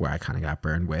that's where I kind of got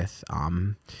burned with.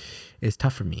 It's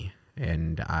tough for me,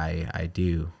 and I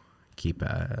do keep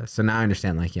so now I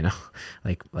understand,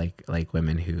 like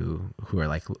women who are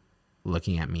like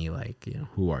looking at me like,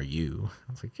 who are you?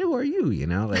 I was like, who are you?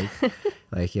 Yeah.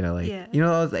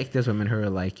 Like there's women who are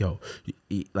like, yo,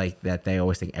 like that they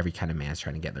always think every kind of man's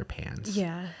trying to get their pants.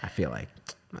 Yeah. I feel like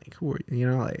who are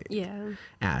you? Like, yeah.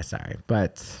 Sorry,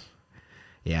 but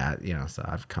yeah, so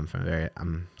I've come from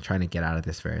I'm trying to get out of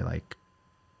this very like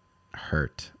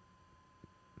hurt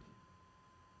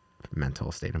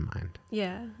mental state of mind.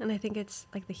 Yeah, and I think it's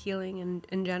like the healing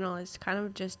in general is kind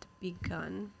of just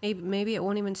begun. Maybe it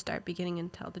won't even start beginning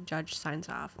until the judge signs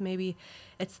off. Maybe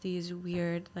it's these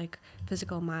weird like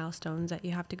physical milestones that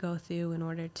you have to go through in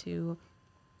order to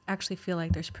actually feel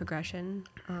like there's progression.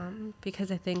 Because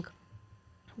I think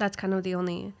that's kind of the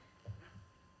only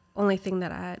thing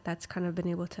that's kind of been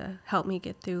able to help me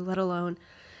get through, let alone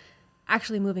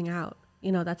actually moving out.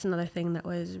 That's another thing that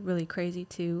was really crazy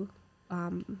too.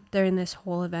 During this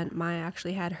whole event, Maya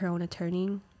actually had her own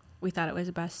attorney. We thought it was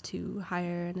best to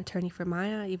hire an attorney for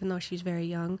Maya, even though she's very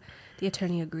young. The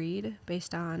attorney agreed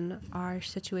based on our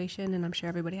situation, and I'm sure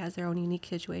everybody has their own unique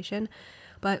situation.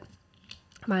 But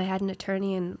Maya had an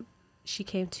attorney, and she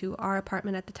came to our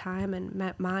apartment at the time and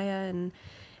met Maya, and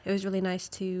it was really nice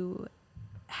to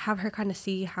have her kind of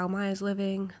see how Maya's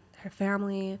living, her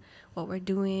family, what we're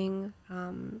doing.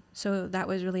 So that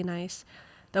was really nice.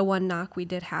 The one knock we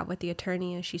did have with the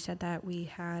attorney is she said that we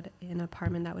had an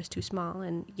apartment that was too small.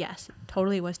 And yes, it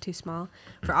totally was too small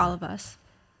for all of us.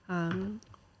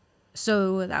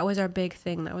 So that was our big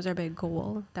thing. That was our big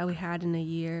goal that we had in a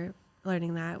year,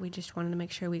 learning that. We just wanted to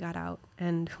make sure we got out,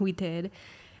 and we did.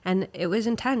 And it was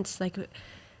intense. Like,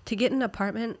 to get an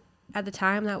apartment at the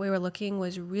time that we were looking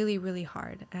was really, really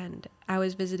hard. And I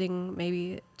was visiting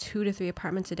maybe 2 to 3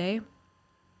 apartments a day.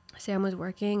 Sam was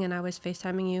working, and I was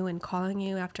FaceTiming you and calling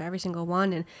you after every single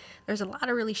one. And there's a lot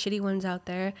of really shitty ones out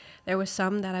there. There was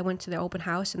some that I went to the open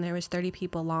house and there was 30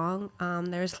 people long.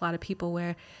 There was a lot of people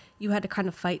where you had to kind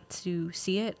of fight to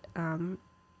see it. Some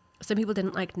people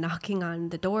didn't like knocking on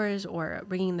the doors or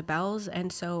ringing the bells.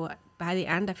 And so by the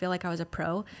end, I feel like I was a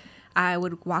pro. I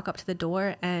would walk up to the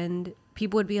door and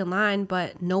people would be in line,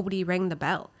 but nobody rang the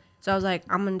bell. So I was like,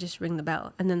 I'm going to just ring the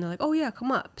bell. And then they're like, oh yeah,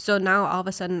 come up. So now all of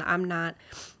a sudden I'm not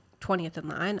 20th in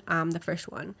line, I'm the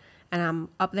first one, and I'm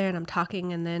up there and I'm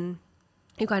talking, and then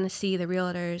you kind of see the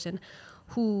realtors and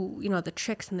who, the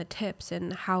tricks and the tips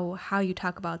and how you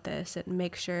talk about this, and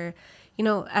make sure,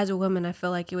 as a woman, I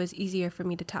feel like it was easier for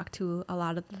me to talk to a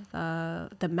lot of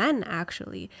the men,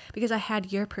 actually, because I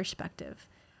had your perspective.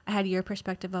 I had your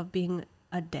perspective of being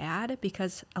a dad,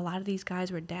 because a lot of these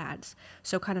guys were dads.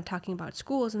 So kind of talking about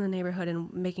schools in the neighborhood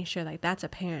and making sure like that's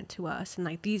apparent to us, and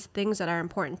like these things that are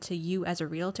important to you as a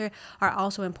realtor are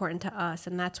also important to us,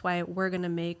 and that's why we're going to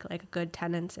make like good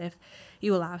tenants if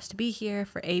you allow us to be here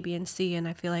for A, B, and C. And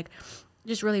I feel like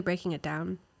just really breaking it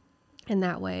down in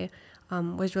that way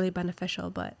was really beneficial.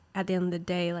 But at the end of the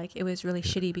day, like, it was really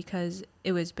shitty because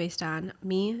it was based on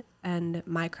me, and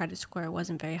my credit score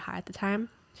wasn't very high at the time.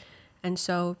 And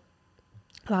so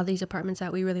a lot of these apartments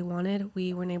that we really wanted,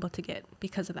 we weren't able to get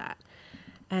because of that.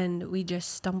 And we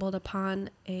just stumbled upon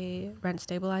a rent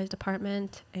stabilized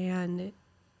apartment, and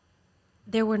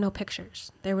there were no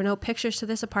pictures. There were no pictures to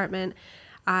this apartment.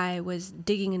 I was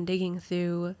digging and digging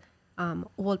through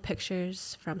old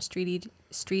pictures from Street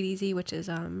Easy, which is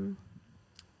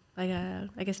like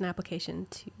I guess an application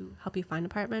to help you find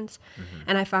apartments. Mm-hmm.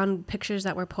 And I found pictures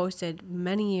that were posted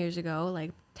many years ago,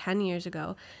 like 10 years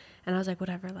ago. And I was like,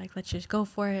 whatever, like, let's just go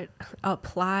for it.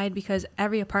 Applied, because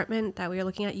every apartment that we were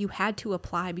looking at, you had to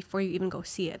apply before you even go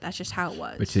see it. That's just how it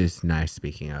was. Which is nice.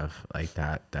 Speaking of like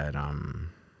that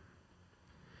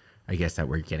I guess that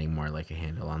we're getting more like a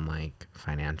handle on like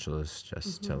financials,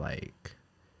 just to like,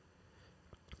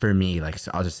 for me, like, so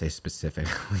I'll just say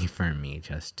specifically for me,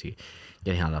 just to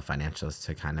get a handle on financials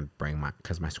to kind of bring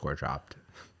because my score dropped.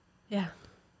 Yeah.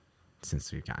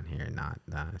 Since we've gotten here, not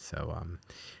that. So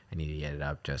I need to get it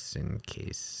up just in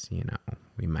case,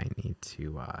 we might need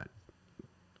to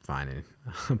find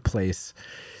a place,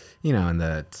 in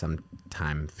the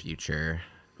sometime future.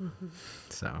 Mm-hmm.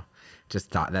 So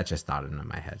that just thought into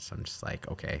my head. So I'm just like,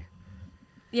 okay.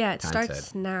 Yeah, it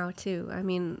starts now too. I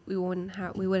mean, we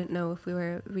wouldn't know if we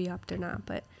were re-upped or not,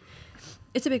 but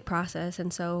it's a big process.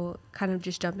 And so kind of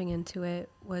just jumping into it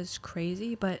was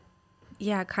crazy, but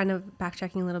yeah, kind of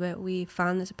backtracking a little bit, we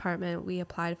found this apartment, we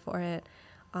applied for it.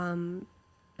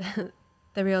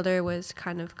 The realtor was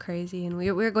kind of crazy, and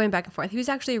we were going back and forth. He was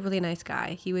actually a really nice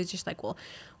guy. He was just like, well,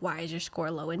 why is your score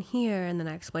low in here? And then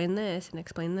I explained this,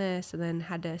 and then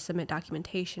had to submit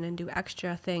documentation and do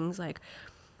extra things. Like,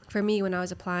 for me, when I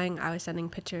was applying, I was sending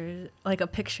pictures, like a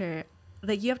picture.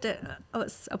 Like, you have to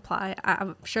apply.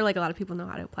 I'm sure like a lot of people know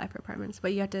how to apply for apartments,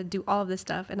 but you have to do all of this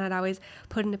stuff. And I'd always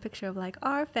put in a picture of like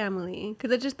our family,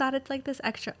 because I just thought it's like this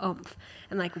extra oomph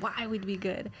and like why we'd be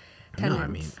good tenants. No, I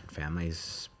mean,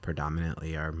 families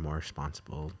predominantly are more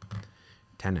responsible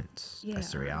tenants. Yeah.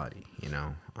 That's the reality,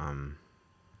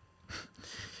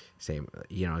 Same,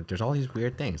 there's all these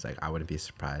weird things. Like, I wouldn't be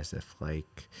surprised if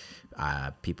like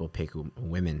people pick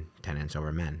women tenants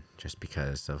over men just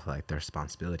because of like the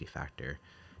responsibility factor.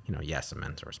 Yes,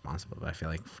 men are responsible, but I feel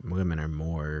like women are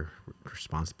more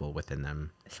responsible within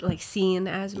them. It's like seen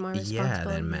as more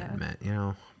responsible. Than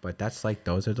men, But that's like,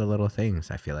 those are the little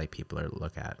things I feel like people are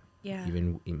look at. Yeah.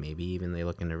 Maybe even they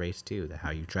look into race too,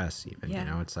 how you dress even,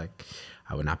 it's like,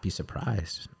 I would not be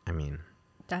surprised. I mean,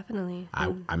 definitely.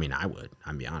 I mean, I would.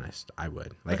 I'm be honest. I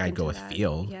would. Like, I'd go with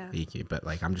feel. Yeah. But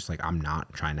like, I'm just like, I'm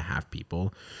not trying to have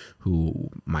people who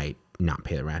might not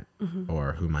pay the rent,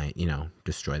 or who might,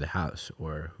 destroy the house,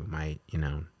 or who might,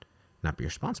 not be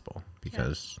responsible,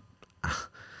 because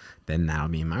then that'll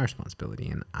be my responsibility,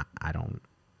 and I don't,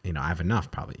 I have enough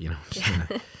probably,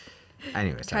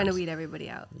 Anyways, trying to weed everybody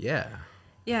out. Yeah.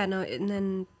 Yeah. No. And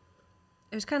then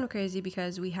it was kind of crazy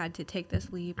because we had to take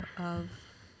this leap of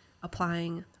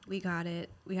applying. We got it.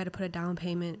 We had to put a down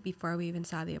payment before we even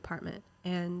saw the apartment,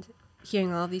 and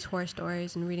hearing all of these horror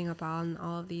stories and reading up on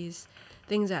all of these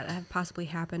things that have possibly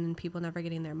happened and people never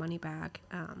getting their money back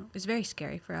was very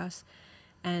scary for us,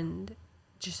 and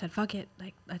just said, fuck it,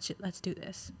 like, let's do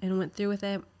this, and went through with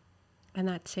it. And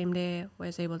that same day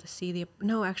was able to see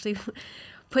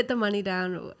put the money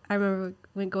down. I remember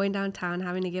when going downtown,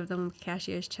 having to give them a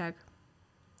cashier's check,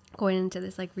 going into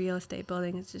this like real estate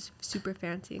building. It's just super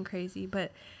fancy and crazy.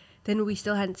 But then we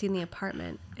still hadn't seen the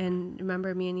apartment. And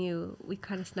remember, me and you, we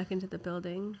kind of snuck into the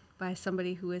building by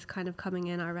somebody who was kind of coming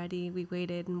in already. We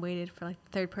waited and waited for like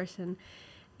the third person.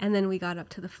 And then we got up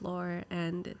to the floor,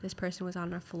 and this person was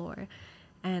on our floor.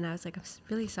 And I was like, I'm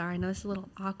really sorry. I know this is a little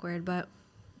awkward, but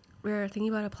we were thinking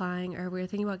about applying, or we were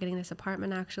thinking about getting this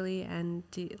apartment actually. And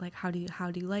how do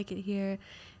you like it here?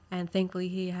 And thankfully,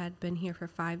 he had been here for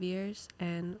 5 years,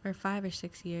 or 5 or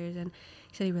 6 years, and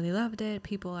he said he really loved it.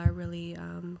 People are really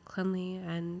cleanly,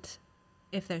 and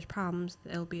if there's problems,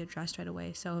 it'll be addressed right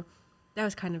away. So that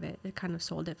was kind of it. It kind of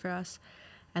sold it for us.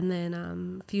 And then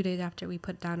a few days after we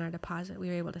put down our deposit, we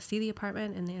were able to see the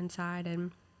apartment and the inside,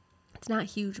 and It's not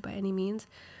huge by any means,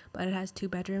 but it has 2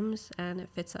 bedrooms and it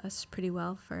fits us pretty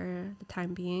well for the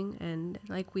time being. And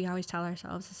like we always tell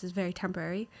ourselves, this is very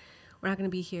temporary. We're not going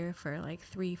to be here for like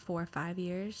 3, 4, 5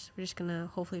 years. We're just going to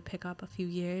hopefully pick up a few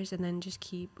years and then just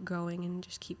keep growing and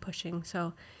just keep pushing.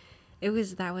 So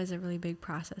that was a really big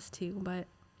process too. But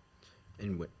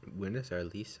And when is our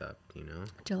lease up? Do you know?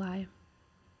 July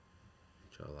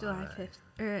 5th,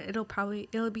 or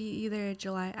it'll be either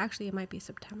July. Actually, it might be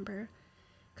September,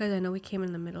 because I know we came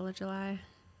in the middle of July.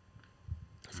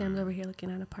 Sam's over here looking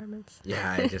at apartments.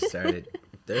 Yeah, I just started.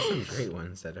 There's some great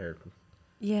ones that are.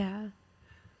 Yeah.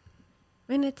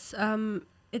 I mean, it's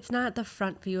not the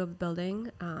front view of the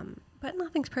building, but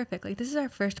nothing's perfect. Like, this is our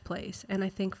first place, and I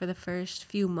think for the first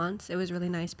few months it was really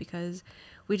nice because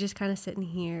we just kind of sit in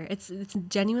here. It's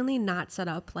genuinely not set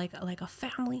up like a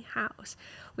family house.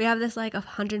 We have this like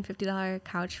 $150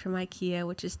 couch from IKEA,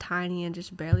 which is tiny and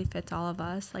just barely fits all of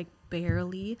us, like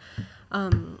barely.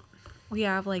 We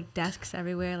have like desks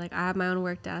everywhere. Like, I have my own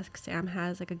work desk. Sam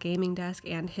has like a gaming desk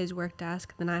and his work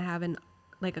desk. Then I have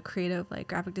a creative, like,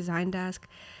 graphic design desk.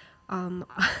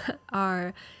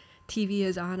 Our TV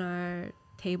is on our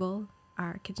table,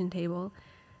 our kitchen table,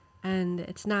 and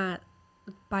it's not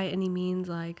by any means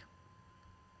like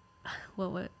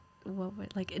what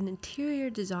would like an interior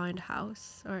designed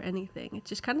house or anything. It's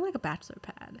just kind of like a bachelor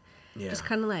pad. Yeah. Just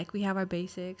kind of like, we have our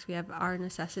basics, we have our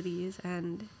necessities,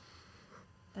 and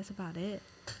that's about it.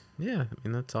 Yeah, I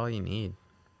mean, that's all you need.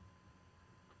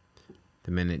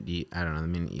 The minute you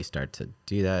start to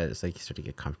do that, it's like you start to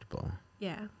get comfortable.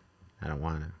 Yeah. I don't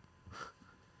want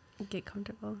to. Get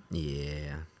comfortable.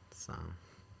 Yeah. So.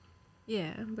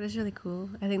 Yeah, but it's really cool.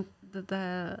 I think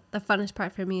the funnest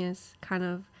part for me is kind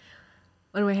of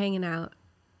when we're hanging out.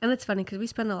 And it's funny because we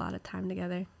spend a lot of time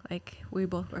together. Like, we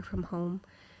both work from home.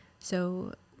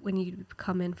 So when you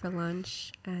come in for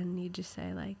lunch and you just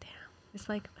say like, damn, it's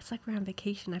like we're on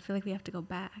vacation. I feel like we have to go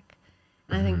back.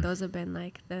 And I think those have been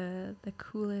like the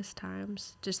coolest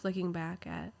times, just looking back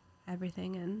at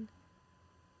everything. And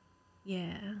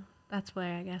yeah, that's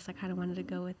where I guess I kind of wanted to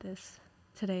go with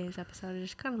today's episode,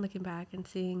 just kind of looking back and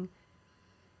seeing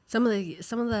some of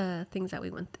the things that we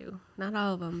went through. Not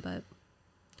all of them, but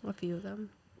a few of them.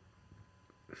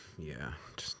 Yeah,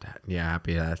 just that. Yeah,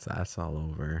 happy that's all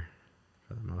over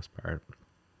for the most part.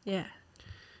 Yeah.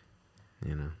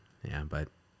 Yeah, but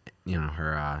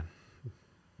her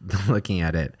looking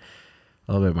at it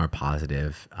a little bit more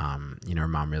positive. Her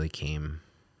mom really came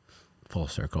full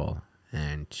circle,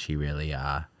 and she really,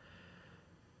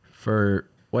 for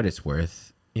what it's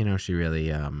worth, she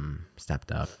really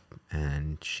stepped up,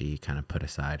 and she kind of put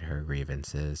aside her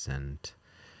grievances, and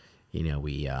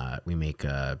we make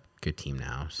a good team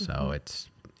now. So it's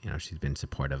she's been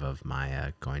supportive of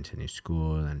Maya going to new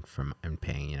school and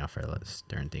paying for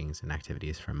certain things and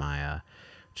activities for Maya,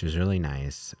 which is really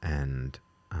nice. And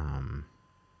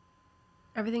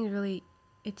everything's really,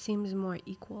 it seems more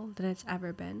equal than it's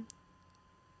ever been.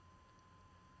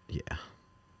 Yeah.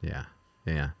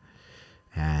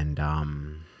 And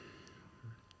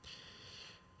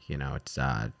it's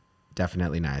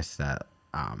definitely nice that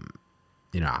I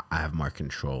have more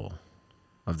control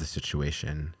of the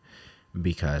situation,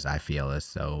 because I feel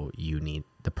as though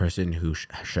the person who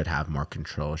should have more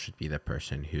control should be the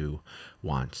person who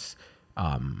wants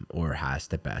or has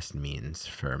the best means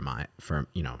for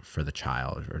the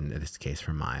child, or in this case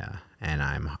for Maya. And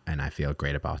I feel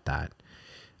great about that,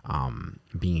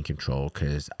 being in control,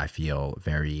 because I feel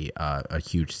a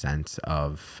huge sense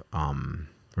of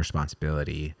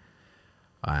responsibility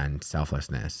and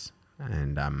selflessness,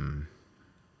 and I'm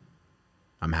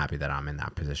happy that I'm in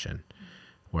that position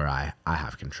where I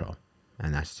have control,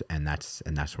 and that's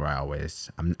where I'm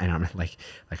like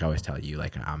I always tell you,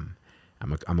 like, I'm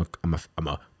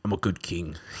a good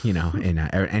king, and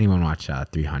anyone watch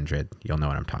 300, you'll know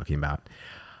what I'm talking about.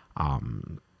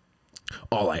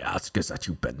 All I ask is that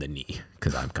you bend the knee,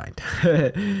 because I'm kind.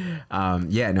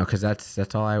 Because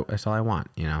that's all I want,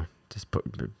 just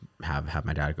have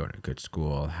my dad go to a good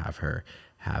school,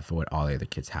 have what all the other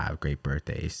kids have, great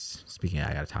birthdays. Speaking of,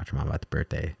 I got to talk to mom about the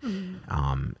birthday.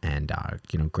 And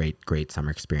great summer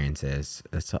experiences,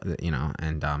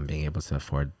 and being able to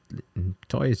afford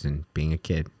toys, and being a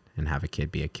kid, and have a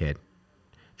kid be a kid,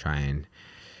 try and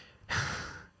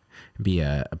be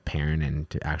a parent, and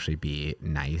to actually be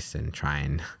nice, and try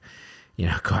and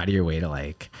go out of your way to,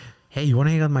 like, hey, you want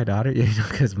to hang out with my daughter?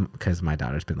 Because my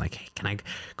daughter's been like, hey, can I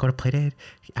go to play date?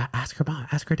 Ask her mom,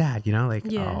 ask her dad, like,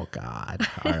 yeah. Oh God.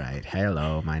 All right.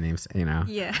 Hello, my name's,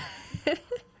 Yeah.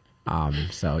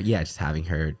 So yeah, just having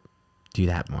her do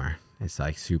that more. It's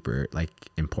like super, like,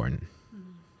 important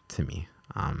to me,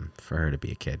 for her to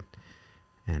be a kid.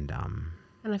 And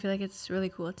And I feel like it's really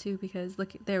cool too because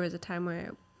look, there was a time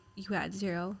where you had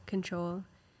zero control.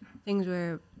 Things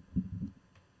were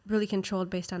really controlled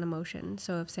based on emotion.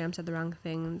 So if Sam said the wrong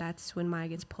thing, that's when Maya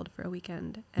gets pulled for a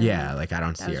weekend. And yeah, like I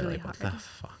don't that see was her really like, what hard. the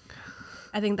fuck?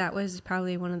 I think that was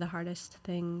probably one of the hardest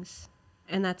things.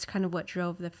 And that's kind of what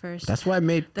drove the first That's why I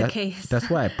made the case. That's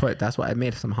why I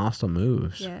made some hostile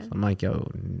moves. Yeah. I'm like,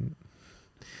 yo,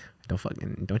 don't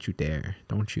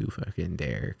you fucking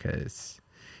dare, because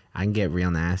I can get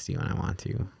real nasty when I want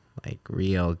to, like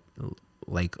real,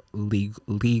 like legally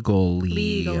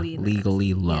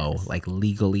low, yes. like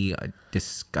legally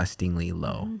disgustingly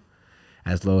low,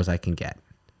 as low as I can get.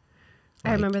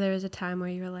 I remember there was a time where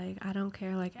you were like, I don't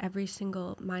care, like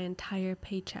my entire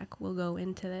paycheck will go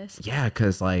into this. Yeah,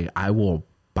 because like I will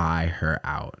buy her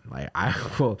out. Like I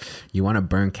will, you want to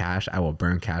burn cash? I will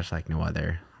burn cash like no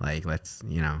other. Like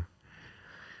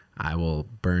I will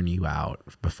burn you out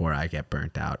before I get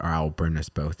burnt out, or I'll burn us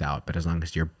both out. But as long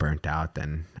as you're burnt out,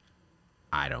 then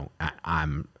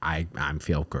I'm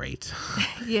feel great.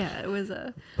 Yeah, it was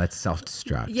Let's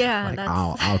self-destruct. Yeah, like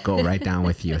I'll go right down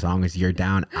with you. As long as you're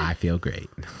down, I feel great.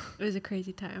 It was a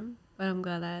crazy time, but I'm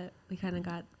glad that we kind of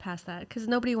got past that because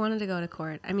nobody wanted to go to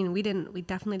court. I mean, we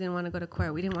definitely didn't want to go to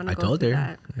court. We didn't want to go through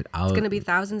that. It's going to be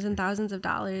thousands and thousands of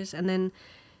dollars, and then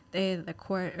the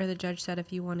court or the judge said,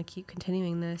 if you want to keep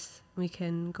continuing this, we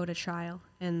can go to trial,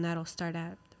 and that'll start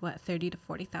at $30,000 to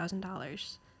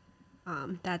 $40,000.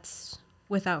 That's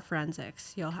without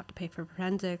forensics. You'll have to pay for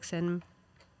forensics and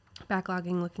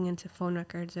backlogging, looking into phone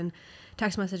records and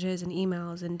text messages and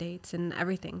emails and dates and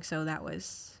everything. So that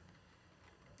was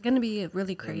going to be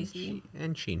really crazy.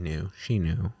 And she knew.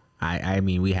 I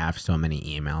mean, we have so many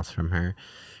emails from her,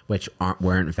 which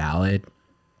weren't valid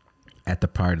at the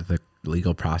part of the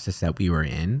legal process that we were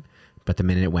in. But the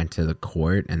minute it went to the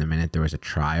court and the minute there was a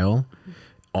trial,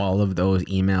 all of those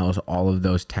emails, all of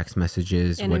those text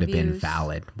messages would have been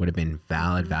valid.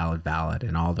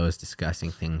 And all those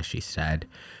disgusting things she said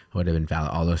would have been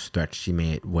valid. All those threats she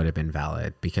made would have been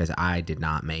valid, because I did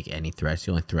not make any threats.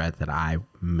 The only threat that I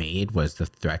made was the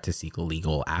threat to seek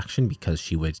legal action because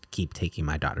she would keep taking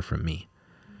my daughter from me.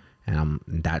 And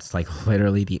that's like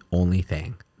literally the only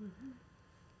thing.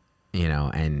 You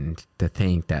know, and to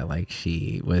think that like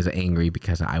she was angry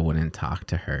because I wouldn't talk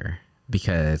to her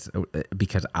because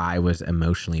I was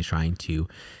emotionally trying to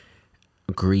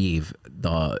grieve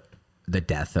the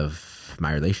death of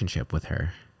my relationship with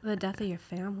her. The death of your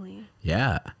family.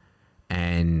 Yeah.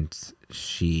 And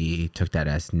she took that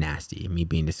as nasty, me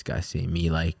being disgusting, me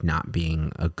like not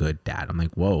being a good dad. I'm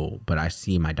like, whoa, but I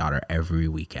see my daughter every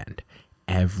weekend.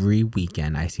 Every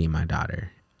weekend I see my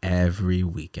daughter. Every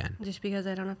weekend. Just because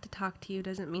I don't have to talk to you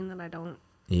doesn't mean that I don't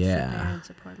sit there and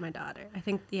support my daughter. I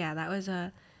think, that was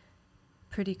a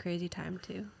pretty crazy time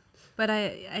too. But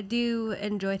I do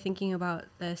enjoy thinking about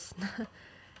this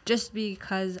just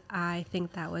because I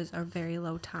think that was a very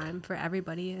low time for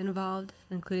everybody involved,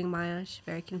 including Maya. She's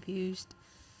very confused.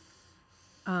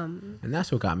 And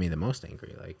that's what got me the most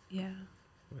angry, like,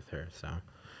 with her. So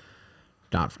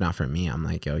not for me. I'm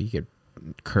like, yo, you could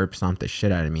curb stomp the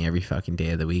shit out of me every fucking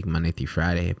day of the week, Monday through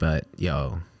Friday, but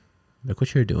yo, look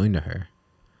what you're doing to her.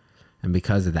 And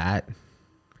because of that,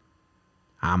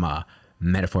 I'm a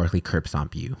metaphorically curb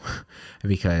stomp you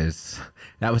because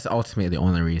that was ultimately the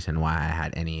only reason why I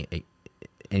had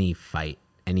any fight,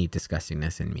 any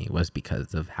disgustingness in me, was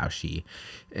because of how she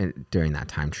during that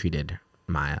time treated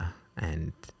Maya.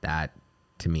 And that,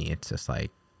 to me, it's just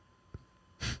like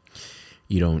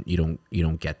you don't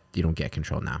get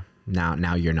control now.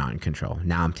 Now you're not in control.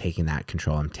 Now I'm taking that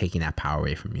control. I'm taking that power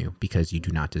away from you because you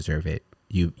do not deserve it.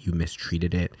 You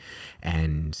mistreated it,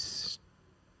 and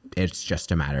it's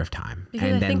just a matter of time. Because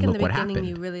and I then think look in the what beginning happened.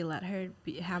 you really let her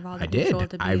have all the I control did.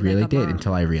 to be I really like a did, mom.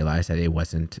 until I realized that it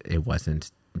wasn't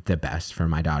the best for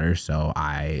my daughter. So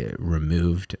I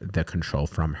removed the control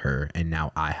from her, and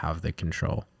now I have the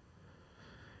control.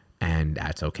 And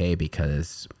that's okay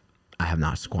because I have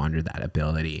not squandered that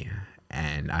ability.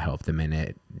 And I hope the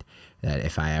minute that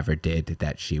if I ever did,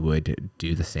 that she would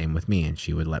do the same with me, and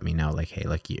she would let me know, like, hey,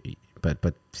 like you.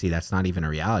 But see, that's not even a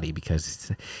reality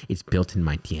because it's built in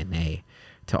my DNA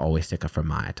to always stick up for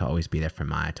Maya, to always be there for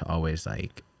Maya, to always,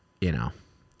 like,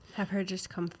 have her just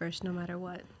come first no matter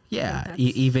what. Yeah,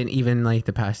 even like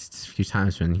the past few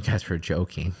times when you guys were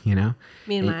joking, me and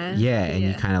Maya. Yeah, and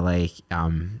you kind of like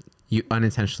you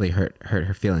unintentionally hurt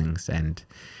her feelings, and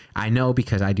I know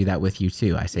because I do that with you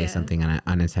too. I say Yeah. something and I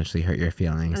unintentionally hurt your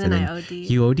feelings. And then I OD.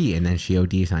 You OD and then she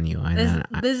ODs on you. And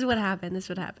This is what happened. This is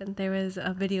what happened. There was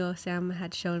a video Sam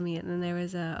had shown me, and then there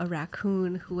was a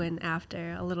raccoon who went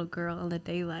after a little girl in the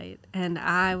daylight. And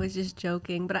I was just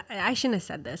joking, but I shouldn't have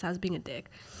said this. I was being a dick.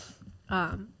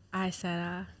 I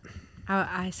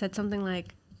said something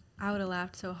like, I would have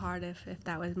laughed so hard if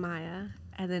that was Maya.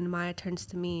 And then Maya turns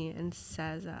to me and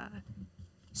says,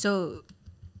 so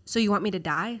you want me to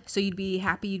die? So you'd be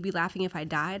happy, you'd be laughing if I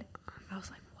died? I was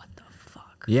like, what the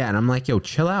fuck? yeah, and I'm like, yo,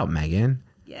 chill out, Megan.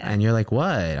 Yeah. And you're like, what?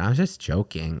 I was just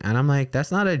joking. And I'm like,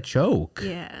 that's not a joke.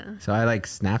 Yeah. So I like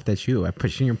snapped at you. I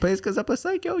put you in your place because I was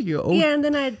like, yo, you OD. Yeah, and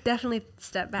then I definitely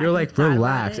stepped back. You're and like, thought about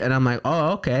relax. it. And I'm like, oh,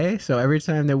 okay. So every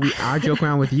time that I joke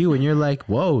around with you and you're like,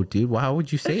 whoa, dude, why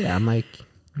would you say that? I'm like,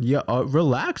 yeah,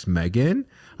 relax, Megan.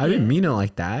 I didn't mean it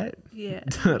like that. Yeah.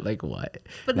 Like what?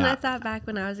 But then Nah. I thought back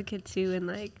when I was a kid too, and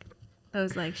like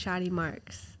those like shoddy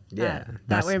marks. Yeah, that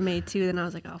that's- were made too. Then I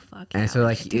was like, oh fuck. And yeah, so,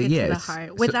 like, I took it yeah, to the it's- heart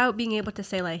so- without being able to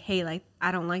say like, hey, like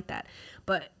I don't like that.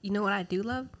 But you know what I do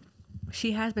love?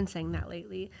 She has been saying that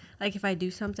lately. Like if I do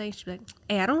something, she'll be like,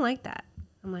 hey, I don't like that.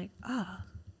 I'm like, oh,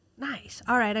 nice.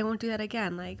 All right, I won't do that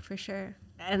again. Like for sure.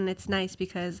 And it's nice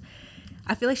because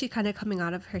I feel like she's kind of coming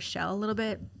out of her shell a little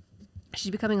bit. She's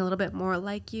becoming a little bit more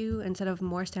like you instead of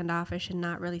more standoffish and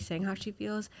not really saying how she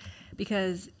feels.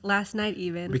 Because last night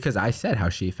even, Because I said how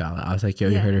she felt. I was like, yo,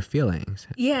 you Yeah. hurt her feelings.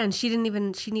 yeah, and she didn't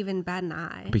even bat an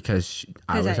eye. Because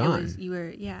I was on. You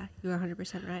were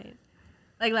 100% right.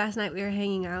 Like last night we were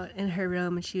hanging out in her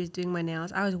room and she was doing my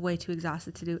nails. I was way too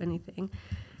exhausted to do anything,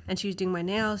 and she was doing my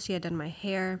nails. She had done my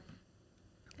hair,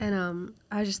 and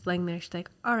I was just laying there. She's like,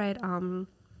 all right,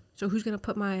 so who's gonna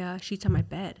put my sheets on my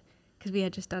bed? Because we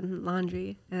had just done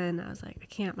laundry, and I was like, I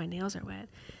can't, my nails are wet.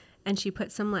 And she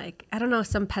put some like, I don't know,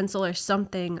 some pencil or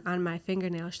something on my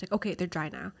fingernail. She's like, okay, they're dry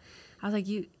now. I was like,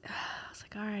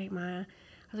 all right, Maya. I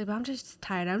was like, but I'm just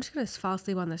tired. I'm just gonna fall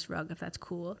asleep on this rug if that's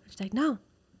cool. She's like, no,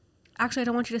 actually, I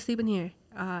don't want you to sleep in here.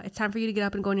 It's time for you to get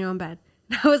up and go in your own bed.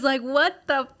 And I was like, what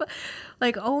the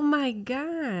like, oh my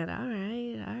God.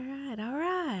 All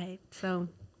right. So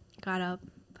got up,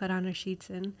 put on her sheets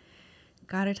and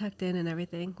got her tucked in and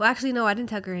everything. Well, actually, no, I didn't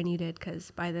tuck her in. You did,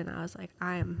 because by then I was like,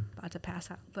 I am about to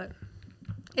pass out. But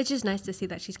it's just nice to see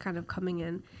that she's kind of coming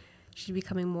in. She's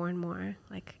becoming more and more,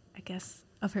 like, I guess,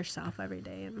 of herself every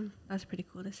day. And that's pretty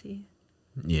cool to see.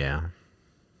 Yeah.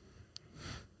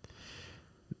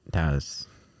 That was.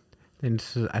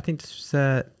 I think this was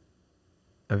a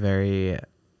very.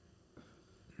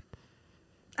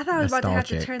 I thought I was about to have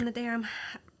to Nostalgic. turn the damn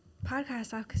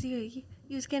podcast off because you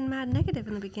was getting mad negative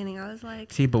in the beginning. I was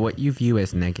like, See, but what you view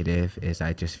as negative is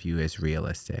I just view as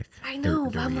realistic. I know,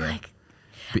 The but I'm real. like,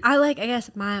 I guess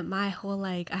my whole,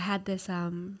 like, I had this,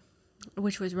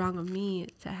 which was wrong of me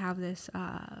to have this,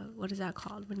 what is that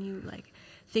called? When you, like,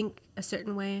 think a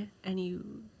certain way and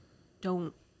you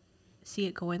don't see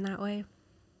it going that way.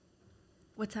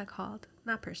 What's that called?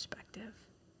 Not perspective.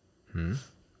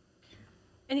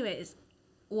 Anyways,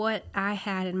 what I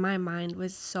had in my mind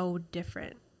was so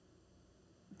different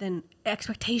than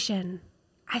expectation.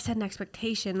 I set an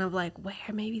expectation of like where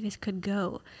maybe this could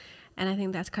go. And I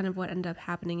think that's kind of what ended up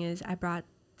happening is I brought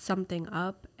something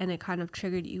up and it kind of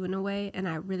triggered you in a way, and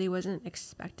I really wasn't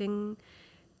expecting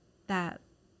that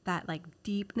like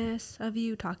deepness of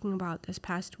you talking about this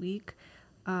past week.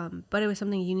 But it was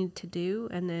something you needed to do,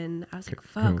 and then I was like,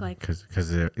 fuck, like, because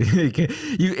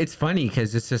it's funny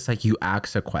because it's just like you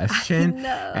ask a question I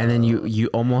know. and then you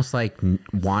almost like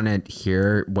want to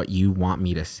hear what you want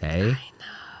me to say. I know.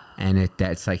 And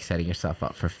that's like setting yourself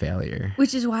up for failure.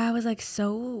 which is why I was like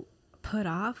so put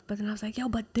off. But then I was like, yo,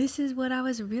 but this is what I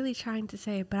was really trying to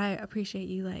say. But I appreciate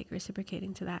you like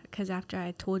reciprocating to that, because after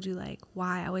I told you like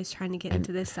why I was trying to get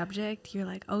into this subject, you're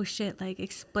like, oh shit, like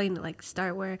explain it, like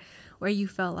start where you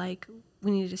felt like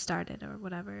we needed to start it or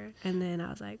whatever. And then I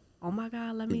was like, oh my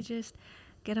God, let me just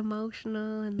get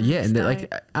emotional and Yeah, and start.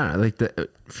 like I don't know, like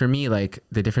for me, like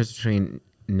the difference between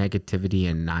negativity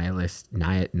and nihilistic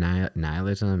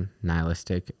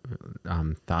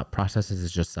thought processes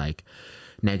is just like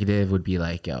negative would be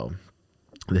like, yo,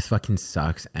 this fucking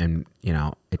sucks, and you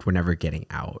know we're never getting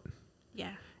out.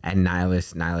 Yeah. And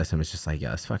nihilism is just like,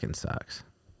 yo, this fucking sucks.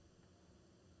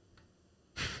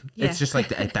 Yeah. It's just like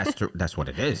that's what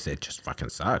it is. It just fucking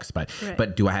sucks. But Right.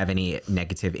 but do I have any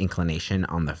negative inclination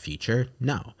on the future?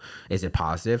 No. Is it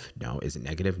positive? No. Is it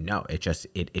negative? No. It just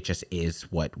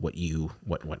is what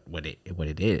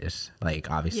it is.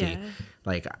 Like obviously, Yeah.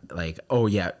 like oh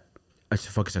yeah, it's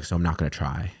focus. So I'm not gonna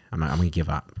try. I'm gonna give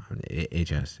up.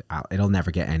 It'll never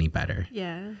get any better.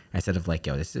 Yeah. Instead of like,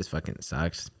 yo, this fucking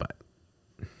sucks, but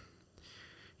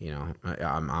you know,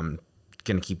 I'm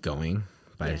gonna keep going,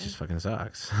 but it Yeah. just fucking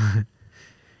sucks.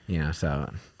 You know,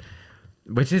 so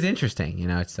which is interesting. You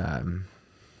know, it's yeah,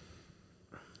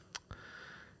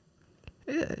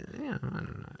 I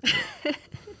don't know.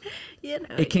 You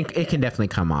know, It can definitely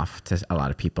come off to a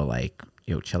lot of people like,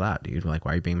 yo, chill out, dude. Like,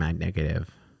 why are you being mad negative?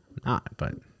 Not,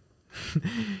 but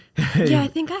yeah, I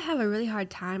think I have a really hard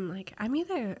time. Like, I'm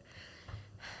either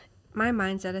my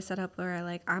mindset is set up where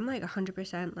I'm like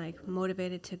 100% like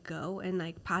motivated to go and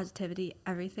like positivity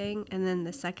everything, and then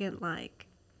the second like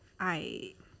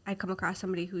I come across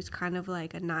somebody who's kind of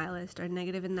like a nihilist or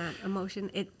negative in that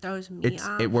emotion, it throws me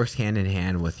off. it works hand in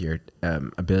hand with your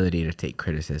ability to take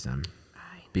criticism,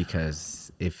 I know.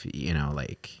 because if you know,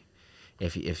 like,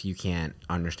 if you can't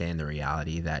understand the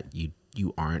reality that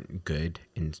you aren't good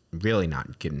and really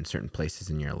not good in certain places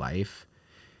in your life,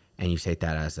 and you take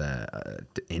that as a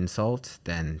insult,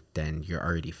 then you're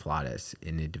already flawed as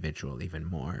an individual even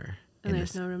more. And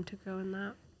there's no room to grow in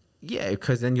that. Yeah,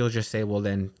 because then you'll just say, well,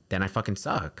 then I fucking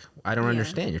suck. I don't Yeah.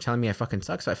 understand. You're telling me I fucking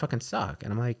suck, so I fucking suck.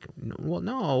 And I'm like, well,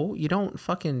 no, you don't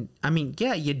fucking. I mean,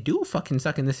 yeah, you do fucking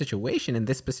suck in this situation, in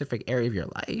this specific area of your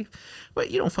life, but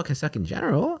you don't fucking suck in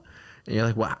general. And you're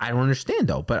like, well, I don't understand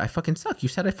though, but I fucking suck. You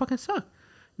said I fucking suck.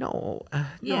 No,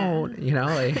 no, Yeah. you know,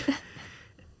 like.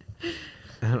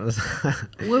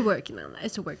 We're working on that.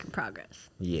 It's a work in progress.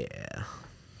 Yeah,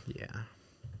 yeah,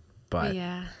 But but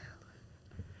yeah,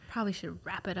 probably should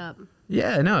wrap it up.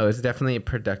 yeah, no, it was definitely a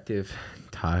productive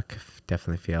talk.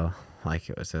 Definitely feel like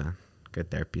it was a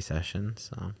good therapy session.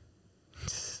 So,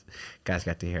 guys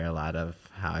got to hear a lot of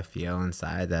how I feel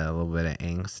inside, that a little bit of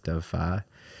angst of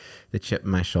the chip in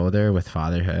my shoulder with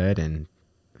fatherhood, and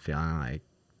feeling like,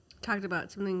 Talked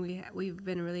about something we've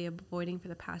been really avoiding for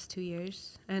the past 2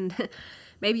 years, and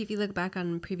maybe if you look back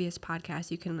on previous podcasts,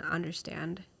 you can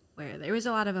understand where there was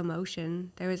a lot of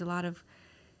emotion. There was a lot of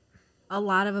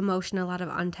emotion, a lot of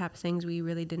untapped things we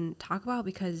really didn't talk about,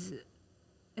 because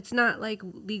it's not like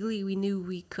legally we knew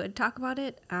we could talk about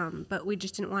it, but we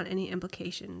just didn't want any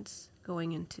implications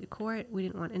going into court. We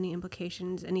didn't want any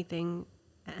implications, anything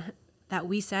that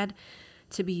we said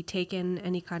to be taken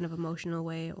any kind of emotional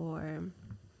way, or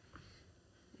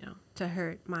to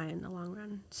hurt mine in the long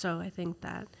run. So I think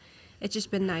that it's just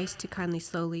been nice to kindly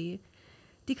slowly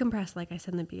decompress, like I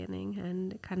said in the beginning,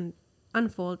 and kind of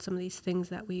unfold some of these things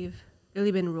that we've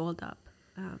really been rolled up.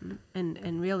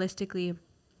 And realistically,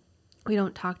 we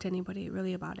don't talk to anybody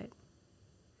really about it.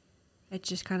 It's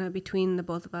just kind of between the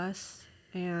both of us,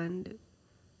 and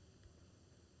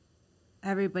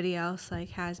everybody else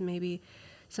like has maybe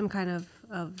some kind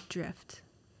of drift,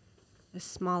 a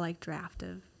small like draft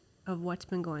of what's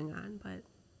been going on, but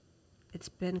it's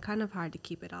been kind of hard to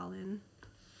keep it all in.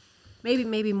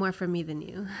 Maybe more for me than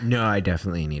you. no, I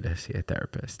definitely need to see a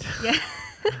therapist. Yeah.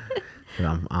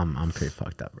 'Cause I'm pretty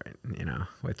fucked up, right? You know,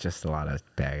 with just a lot of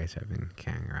baggage I've been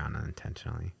carrying around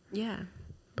unintentionally. Yeah.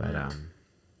 But Yeah.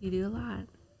 You do a lot.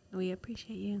 We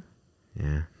appreciate you.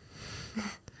 yeah,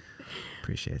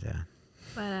 appreciate that.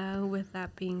 But with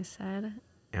that being said,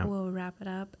 Yep. we'll wrap it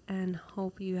up, and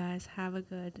hope you guys have a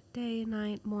good day,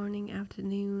 night, morning,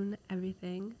 afternoon,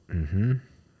 everything. Mm-hmm.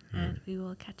 And we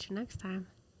will catch you next time.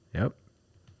 Yep.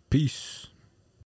 Peace.